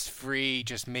stress free,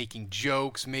 just making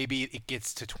jokes. Maybe it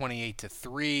gets to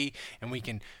 28-3 and we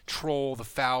can troll the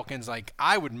Falcons. Like,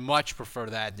 I would much prefer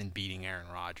that than beating Aaron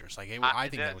Rodgers. Like, I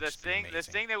think that would just be amazing. The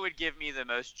thing that would give me the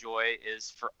most joy is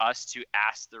for us to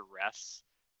ask the refs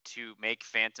to make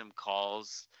phantom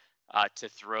calls to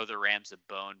throw the Rams a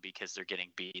bone because they're getting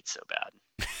beat so bad.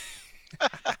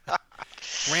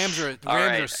 Rams are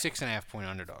 6.5 point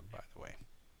underdog, by the way.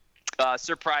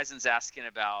 Sir Prison's asking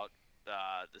about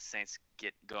the Saints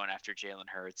going after Jalen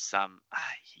Hurts. I'm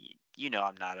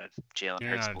not a Jalen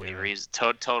Hurts believer. He's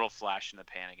a total flash in the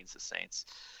pan against the Saints.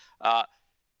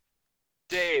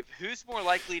 Dave, who's more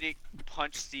likely to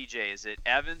punch CJ? Is it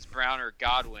Evans, Brown, or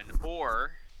Godwin,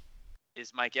 or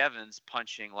is Mike Evans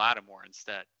punching Lattimore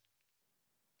instead?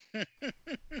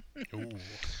 Ooh.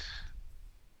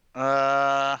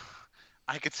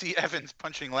 I could see Evans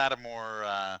punching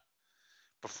Lattimore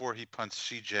before he punched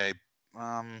CJ.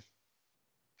 I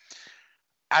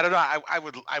don't know. I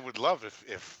would love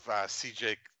if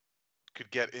CJ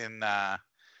could get in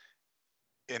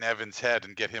Evans' head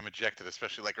and get him ejected,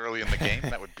 especially like early in the game.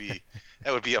 That would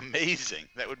be amazing.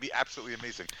 That would be absolutely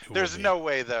amazing. There's no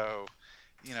way though.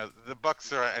 The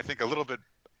Bucs are, I think, a little bit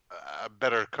a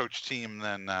better coach team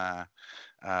than the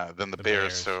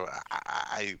Bears. So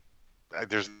I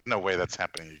there's no way that's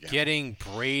happening again. Getting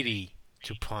Brady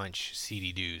to punch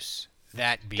CD Deuce.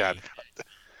 That be. God.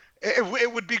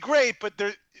 It would be great, but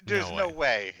there's no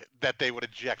way that they would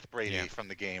eject Brady from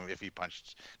the game if he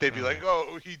punched. They'd be like,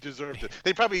 "Oh, he deserved it."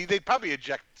 They'd probably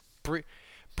eject.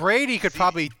 Brady could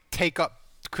probably take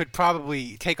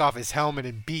off his helmet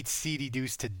and beat CD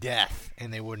Deuce to death,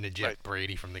 and they wouldn't eject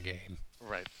Brady from the game.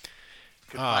 Right.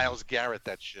 Could Myles Garrett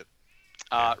that shit.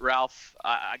 Ralph,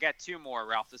 I got two more.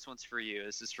 Ralph, this one's for you.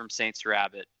 This is from Saints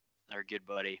Rabbit, our good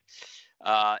buddy.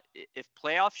 If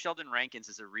playoff Sheldon Rankins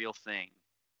is a real thing,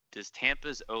 does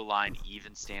Tampa's O-line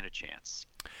even stand a chance?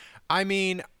 I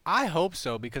mean, I hope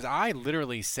so, because I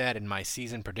literally said in my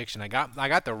season prediction, I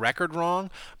got the record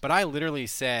wrong, but I literally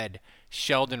said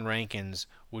Sheldon Rankins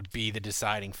would be the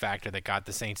deciding factor that got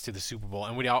the Saints to the Super Bowl,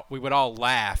 and we would all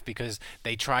laugh because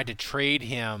they tried to trade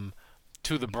him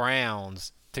to the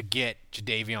Browns to get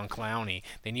Jadeveon Clowney.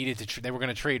 They were going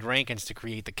to trade Rankins to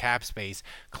create the cap space.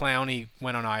 Clowney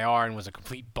went on IR and was a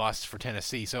complete bust for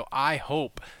Tennessee. So I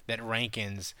hope that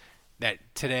Rankins, that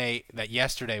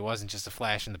yesterday wasn't just a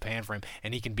flash in the pan for him,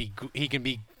 and he can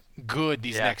be good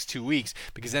these next 2 weeks,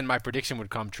 because then my prediction would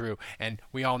come true. And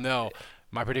we all know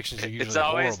my predictions are usually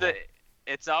horrible.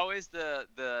 It's always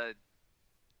the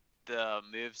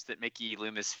moves that Mickey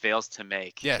Loomis fails to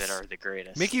make that are the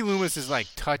greatest. Mickey Loomis is like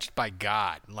touched by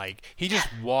God. Like he just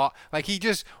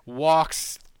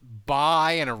walks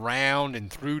by and around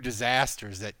and through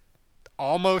disasters that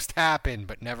almost happen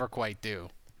but never quite do.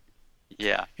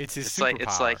 Yeah. It's his superpower.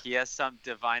 It's like he has some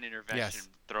divine intervention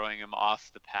throwing him off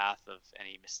the path of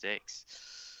any mistakes.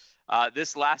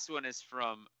 This last one is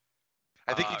from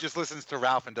I think he just listens to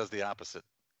Ralph and does the opposite.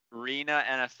 Rena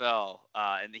NFL,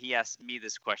 and he asked me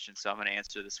this question, so I'm going to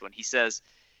answer this one. He says,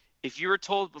 if you were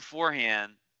told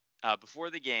beforehand, before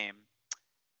the game,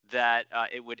 that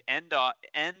it would end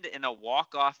in a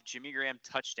walk-off Jimmy Graham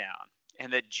touchdown,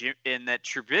 and that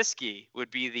Trubisky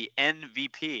would be the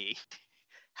MVP,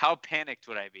 how panicked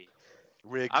would I be?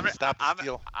 Rick, stop the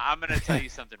steal. I'm going to tell you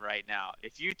something right now.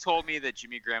 If you told me that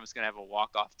Jimmy Graham was going to have a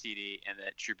walk-off TD and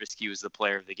that Trubisky was the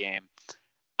player of the game,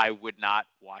 I would not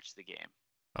watch the game.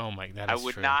 Oh my! That is I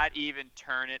would true. not even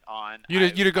turn it on.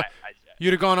 You'd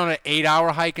have gone on an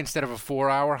 8-hour hike instead of a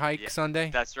 4-hour hike Sunday.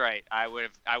 That's right. I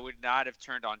would not have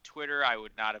turned on Twitter. I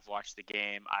would not have watched the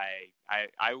game.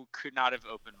 I could not have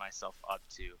opened myself up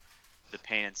to the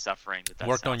pain and suffering that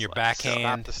worked on your like.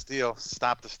 backhand.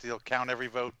 Stop the steal. Count every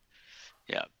vote.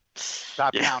 Yeah.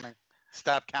 Stop counting.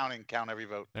 Stop counting. Count every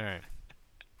vote. All right.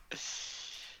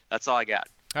 That's all I got.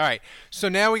 All right. So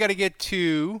now we got to get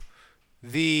to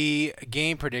the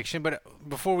game prediction, but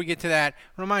before we get to that,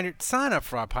 reminder, sign up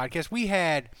for our podcast. We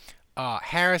had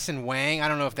Harrison Wang. I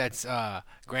don't know if that's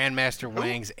Grandmaster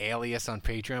Wang's alias on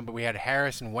Patreon, but we had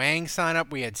Harrison Wang sign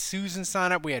up, we had Susan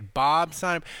sign up, we had Bob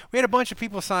sign up. We had a bunch of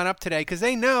people sign up today because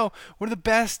they know we're the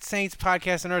best Saints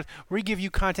podcast on earth. We give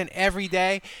you content every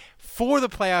day for the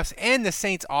playoffs, and the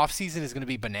Saints offseason is going to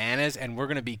be bananas, and we're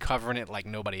going to be covering it like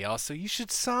nobody else. So you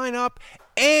should sign up,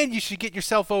 and you should get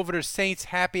yourself over to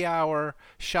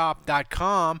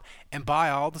saintshappyhourshop.com and buy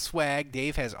all the swag.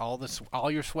 Dave has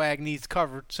all your swag needs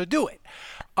covered, so do it.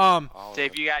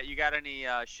 Dave, you got any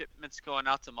shipments going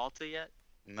out to Malta yet?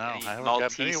 No, Any I haven't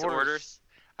Maltese got any orders?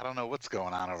 I don't know what's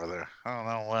going on over there. I don't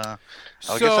know. I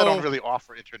guess I don't really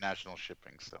offer international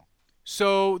shipping, so.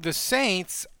 So the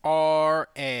Saints are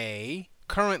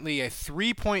currently a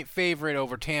 3-point favorite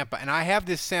over Tampa, and I have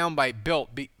this soundbite built,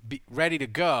 ready to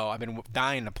go. I've been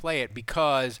dying to play it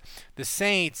because the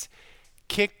Saints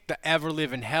kicked the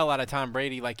ever-living hell out of Tom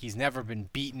Brady like he's never been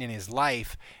beaten in his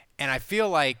life. And I feel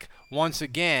like, once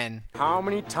again... How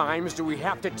many times do we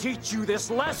have to teach you this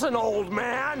lesson, old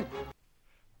man?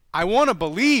 I want to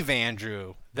believe,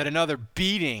 Andrew, that another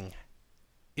beating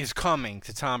is coming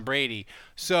to Tom Brady.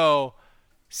 So,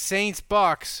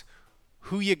 Saints-Bucks,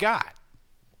 who you got?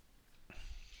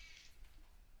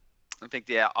 I think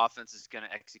the offense is going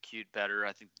to execute better.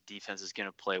 I think the defense is going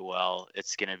to play well.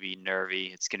 It's going to be nervy.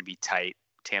 It's going to be tight.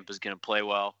 Tampa's going to play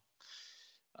well.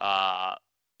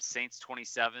 Saints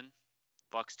 27,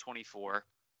 Bucks 24.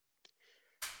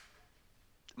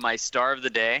 My star of the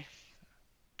day.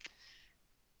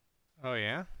 Oh,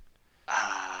 yeah?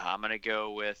 I'm going to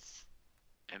go with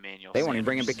Emmanuel They Sanders. won't even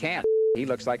bring him to camp. He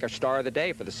looks like a star of the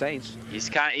day for the Saints. He's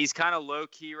kind of low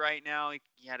key right now.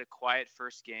 He had a quiet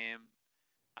first game.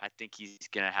 I think he's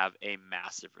going to have a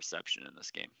massive reception in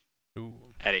this game. Ooh.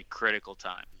 At a critical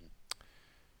time.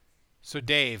 So,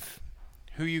 Dave,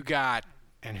 who you got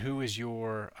and who is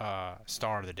your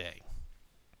star of the day?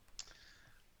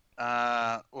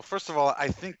 Well, first of all, I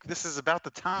think this is about the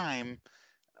time,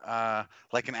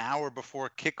 like an hour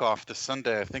before kickoff this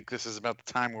Sunday. I think this is about the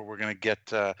time where we're going to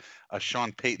get a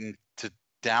Sean Payton to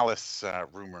Dallas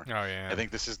rumor. Oh yeah. I think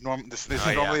this is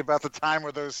normally about the time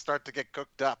where those start to get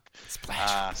cooked up.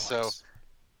 So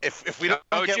if we don't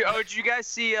did you guys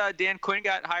see Dan Quinn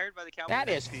got hired by the Cowboys? That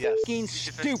is fucking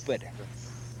stupid.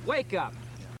 Wake up.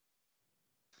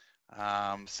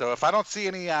 So if I don't see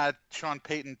any Sean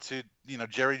Payton to,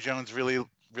 Jerry Jones really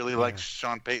likes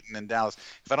Sean Payton in Dallas.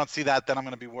 If I don't see that, then I'm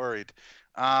going to be worried.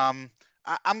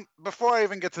 Before I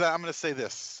even get to that, I'm going to say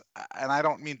this, and I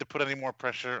don't mean to put any more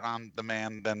pressure on the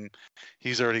man than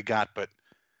he's already got, but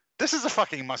this is a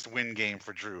fucking must-win game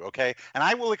for Drew, okay? And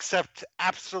I will accept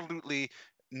absolutely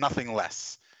nothing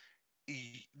less.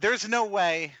 There's no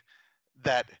way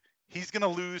that he's going to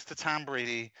lose to Tom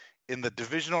Brady in the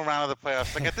divisional round of the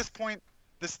playoffs. Like at this point,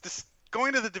 this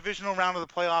going to the divisional round of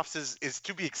the playoffs is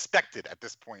to be expected at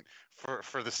this point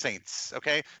for the Saints.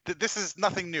 Okay, this is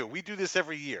nothing new. We do this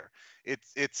every year.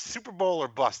 It's Super Bowl or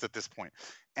bust at this point,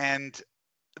 and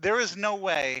there is no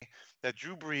way that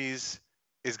Drew Brees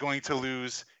is going to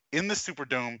lose in the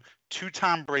Superdome to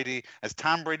Tom Brady as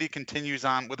Tom Brady continues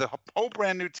on with a whole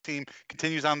brand new team,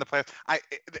 continues on the playoffs.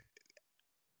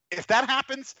 If that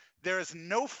happens, there is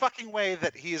no fucking way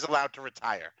that he is allowed to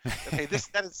retire. Okay,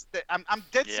 I'm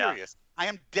dead serious. I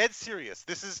am dead serious.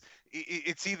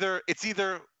 It's either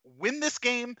win this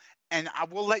game and I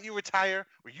will let you retire,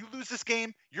 or you lose this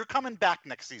game, you're coming back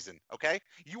next season. Okay,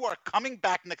 you are coming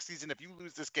back next season if you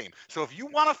lose this game. So if you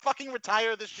want to fucking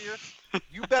retire this year,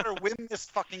 you better win this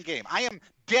fucking game. I am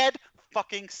dead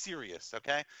fucking serious.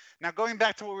 Okay. Now going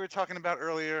back to what we were talking about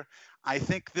earlier, I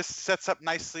think this sets up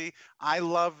nicely. I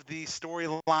love the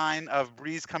storyline of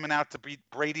Brees coming out to beat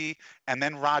Brady and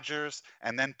then Rodgers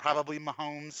and then probably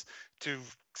Mahomes to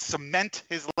cement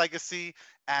his legacy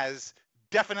as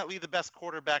definitely the best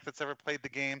quarterback that's ever played the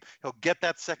game. He'll get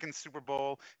that second Super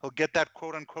Bowl. He'll get that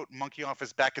quote-unquote monkey off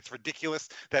his back. It's ridiculous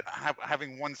that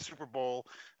having one Super Bowl,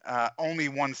 only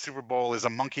one Super Bowl is a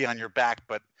monkey on your back,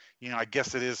 but, I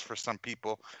guess it is for some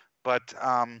people. But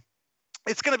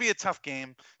it's going to be a tough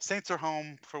game. Saints are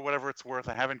home for whatever it's worth.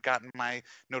 I haven't gotten my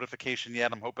notification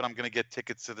yet. I'm hoping I'm going to get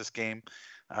tickets to this game,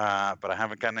 but I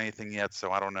haven't gotten anything yet,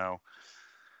 so I don't know.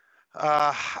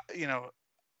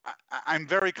 I'm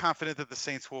very confident that the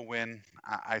Saints will win.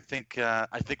 I think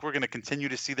we're going to continue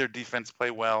to see their defense play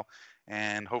well,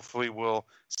 and hopefully we'll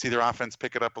see their offense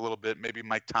pick it up a little bit. Maybe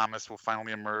Mike Thomas will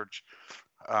finally emerge.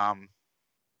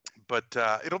 But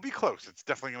it'll be close. It's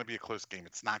definitely going to be a close game.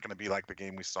 It's not going to be like the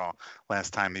game we saw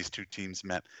last time these two teams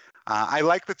met. I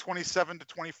like the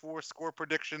 27-24 score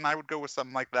prediction. I would go with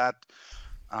something like that.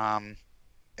 I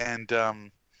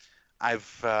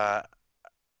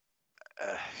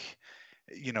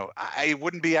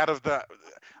wouldn't be out of the.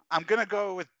 I'm going to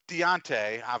go with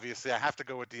Deontay. Obviously, I have to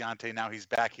go with Deontay now. He's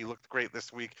back. He looked great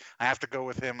this week. I have to go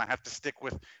with him. I have to stick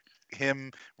with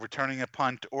him returning a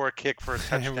punt or a kick for a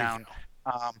touchdown.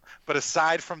 But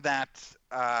aside from that,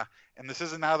 and this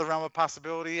isn't out of the realm of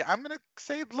possibility, I'm going to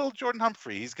say little Jordan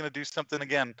Humphrey. He's going to do something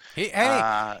again.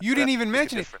 You didn't even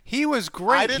mention it. He was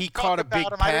great. He caught a big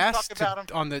pass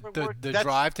on the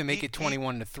drive to make it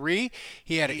 21-3.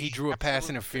 He drew a pass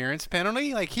interference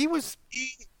penalty. Like he was.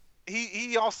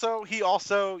 He also,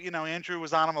 Andrew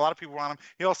was on him. A lot of people were on him.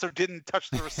 He also didn't touch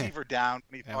the receiver down.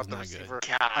 He thought the receiver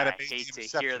God, I hate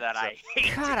to hear that. I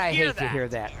hate to hear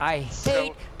that. I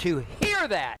hate to hear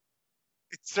that.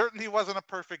 It certainly wasn't a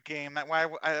perfect game.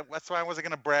 That's why I wasn't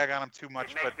going to brag on him too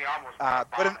much.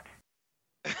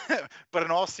 But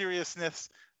in all seriousness,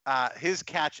 his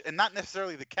catch, and not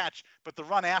necessarily the catch, but the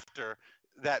run after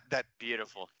that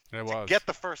beautiful to get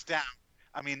the first down.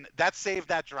 I mean, that saved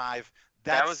that drive.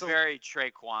 That was very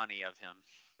Traquani of him.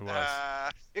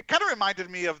 It kind of reminded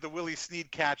me of the Willie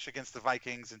Snead catch against the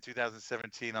Vikings in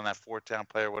 2017 on that fourth down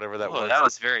play or whatever that was. That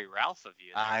was very Ralph of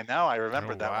you. I know. I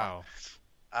remembered that one.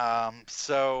 I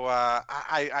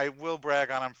will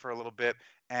brag on him for a little bit,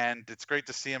 and it's great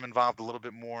to see him involved a little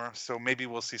bit more. So maybe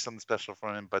we'll see something special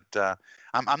from him. But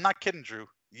I'm not kidding, Drew.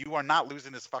 You are not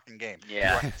losing this fucking game.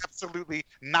 Yeah. You are absolutely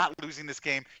not losing this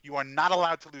game. You are not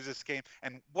allowed to lose this game.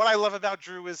 And what I love about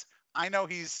Drew is I know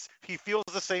he feels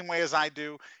the same way as I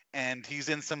do, and he's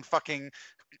in some fucking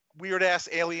weird-ass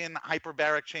alien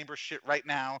hyperbaric chamber shit right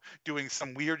now, doing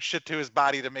some weird shit to his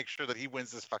body to make sure that he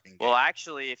wins this fucking game. Well,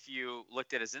 actually, if you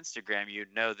looked at his Instagram,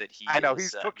 you'd know that he's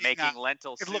making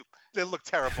lentil soup. It looked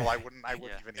terrible. I wouldn't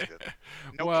even eat it.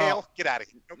 No kale? Get out of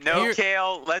here. No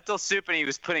kale, lentil soup, and he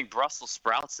was putting Brussels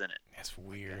sprouts in it. That's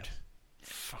weird.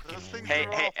 Those things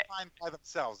are all fine by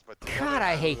themselves, but God,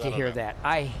 I hate to hear that.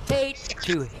 I hate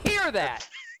to hear that.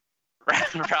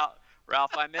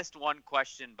 Ralph, I missed one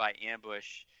question by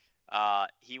Ambush.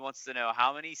 He wants to know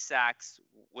how many sacks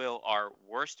will our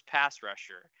worst pass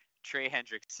rusher, Trey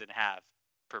Hendrickson, have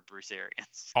per Bruce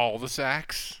Arians? All the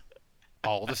sacks?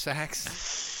 All the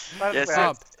sacks? Yes,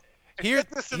 here's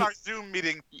this in our Zoom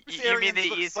meeting. You mean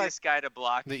the easiest guy to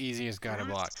block? The easiest guy to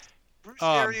block. Bruce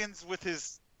Arians with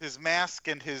his mask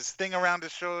and his thing around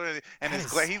his shoulder and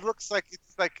his he looks like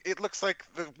it looks like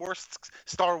the worst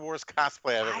Star Wars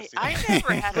cosplay I've ever seen.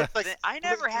 I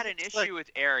never had an issue with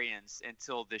Arians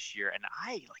until this year, and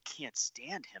I can't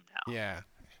stand him now. Yeah.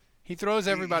 He throws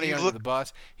everybody under the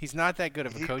bus. He's not that good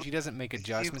of a coach. He doesn't make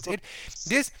adjustments.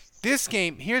 This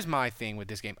game, here's my thing with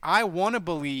this game. I want to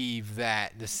believe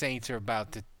that the Saints are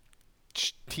about to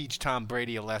teach Tom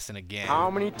Brady a lesson again. How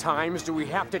many times do we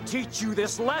have to teach you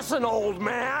this lesson, old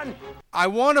man? I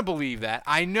want to believe that.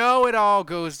 I know it all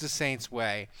goes the Saints'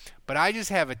 way, but I just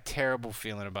have a terrible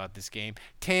feeling about this game.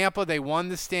 Tampa, they won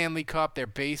the Stanley Cup. Their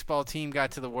baseball team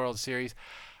got to the World Series.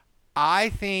 I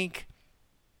think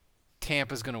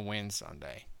Tampa's going to win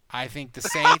Sunday. I think the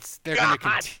Saints, they're going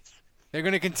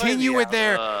to continue with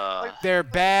their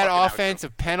bad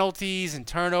offensive penalties and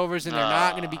turnovers, and they're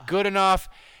not going to be good enough.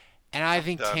 And I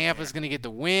think Tampa's going to get the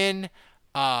win.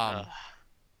 I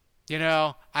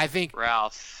think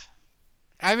Ralph.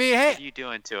 I mean, hey, what are you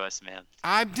doing to us, man?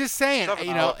 I'm just saying,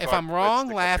 if I'm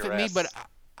wrong, laugh at me. But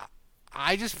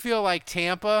I just feel like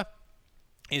Tampa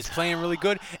is playing really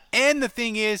good. And the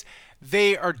thing is,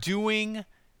 they are doing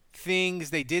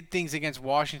things. They did things against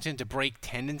Washington to break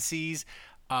tendencies.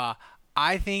 I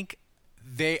think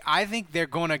they're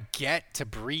going to get to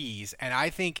Breeze, and I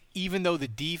think even though the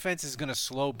defense is going to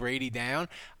slow Brady down,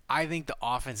 I think the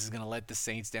offense is going to let the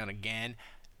Saints down again.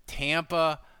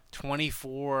 Tampa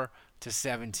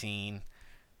 24-17,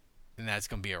 and that's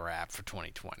going to be a wrap for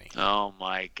 2020. Oh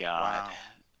my God!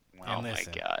 Wow. Oh my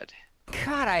God!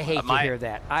 God, I hate to hear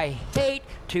that. I hate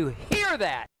to hear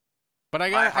that. But I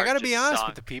got to be honest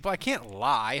with the people. I can't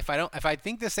lie. If I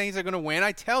think the Saints are going to win,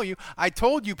 I tell you. I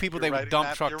told you people they would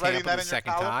dump truck Tampa the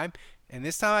second time, and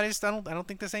this time I don't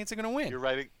think the Saints are going to win. You're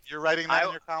writing that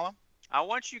in your column? I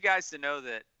want you guys to know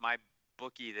that my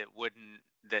bookie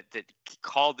that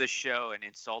called this show and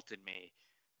insulted me,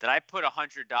 that I put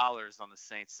 $100 on the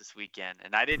Saints this weekend,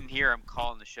 and I didn't hear him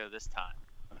calling the show this time.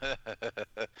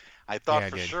 I thought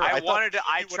for sure. I tried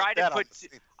to put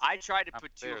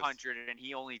 200, and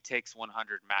he only takes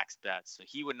 100 max bets, so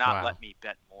he would not let me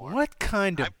bet more. What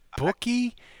kind of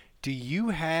bookie do you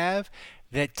have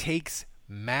that takes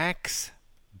max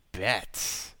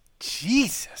bets?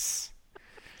 Jesus,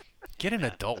 get an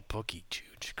adult bookie,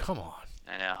 Juge. Come on.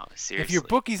 I know, seriously.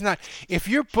 If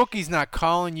your bookie's not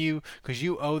calling you because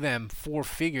you owe them 4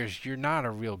 figures, you're not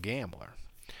a real gambler.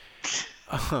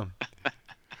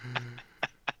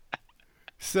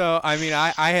 So I mean,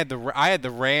 I had the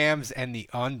Rams and the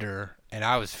under, and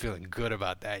I was feeling good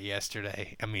about that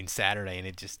yesterday. I mean Saturday, and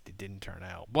it didn't turn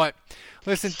out. But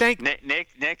listen,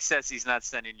 Nick says he's not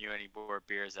sending you any more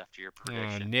beers after your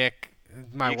prediction. Nick,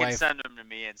 my you wife. can send them to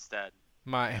me instead.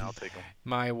 I'll take them.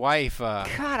 My wife. God,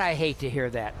 I hate to hear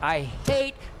that. I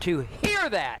hate to hear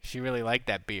that. She really liked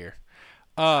that beer.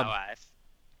 My wife.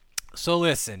 So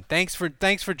listen, thanks for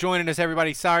joining us,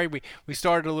 everybody. Sorry we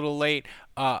started a little late.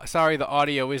 Sorry the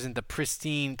audio isn't the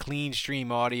pristine, clean stream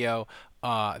audio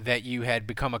that you had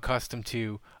become accustomed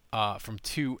to from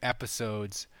 2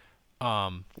 episodes.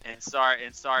 And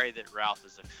sorry that Ralph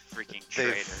is a freaking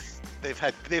traitor.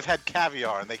 They've had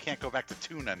caviar and they can't go back to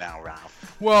tuna now,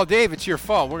 Ralph. Well, Dave, it's your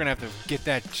fault. We're gonna have to get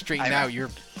that straightened out. You're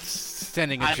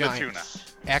sending a giant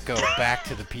echo back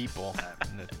to the people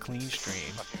in the clean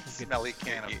stream. Smelly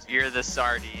can of You're the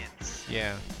sardines.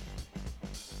 Yeah.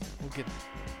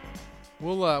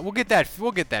 We'll get that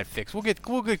fixed. We'll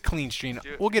get clean stream.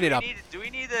 We'll get it up. Do we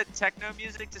need the techno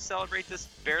music to celebrate this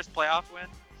Bears playoff win?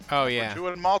 Oh yeah. We're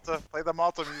doing Malta. Play the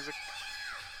Malta music.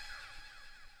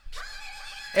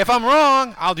 If I'm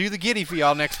wrong, I'll do the giddy for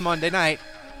y'all next Monday night.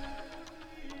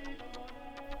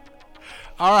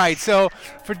 All right, so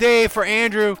for Dave, for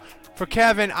Andrew, for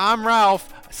Kevin, I'm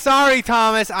Ralph. Sorry,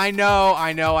 Thomas. I know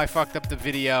I fucked up the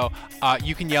video.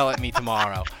 You can yell at me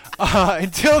tomorrow.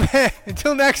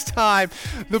 Until next time,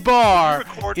 the bar Can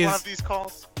you record one of these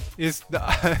calls?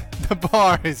 The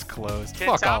bar is closed. Can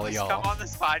Fuck Thomas all of y'all. come on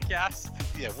this podcast?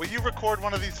 Yeah, will you record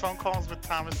one of these phone calls with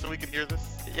Thomas so we can hear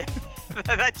this? Yeah,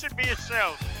 that should be a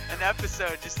show, an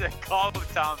episode, just a call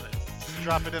with Thomas.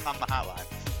 Drop it in on the hotline.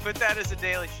 Put that as a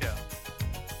daily show.